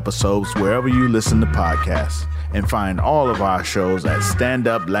archive episodes wherever you listen to podcasts, and find all of our shows at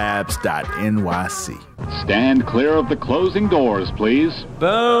standuplabs.nyc. Stand clear of the closing doors, please.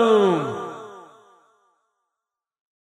 Boom.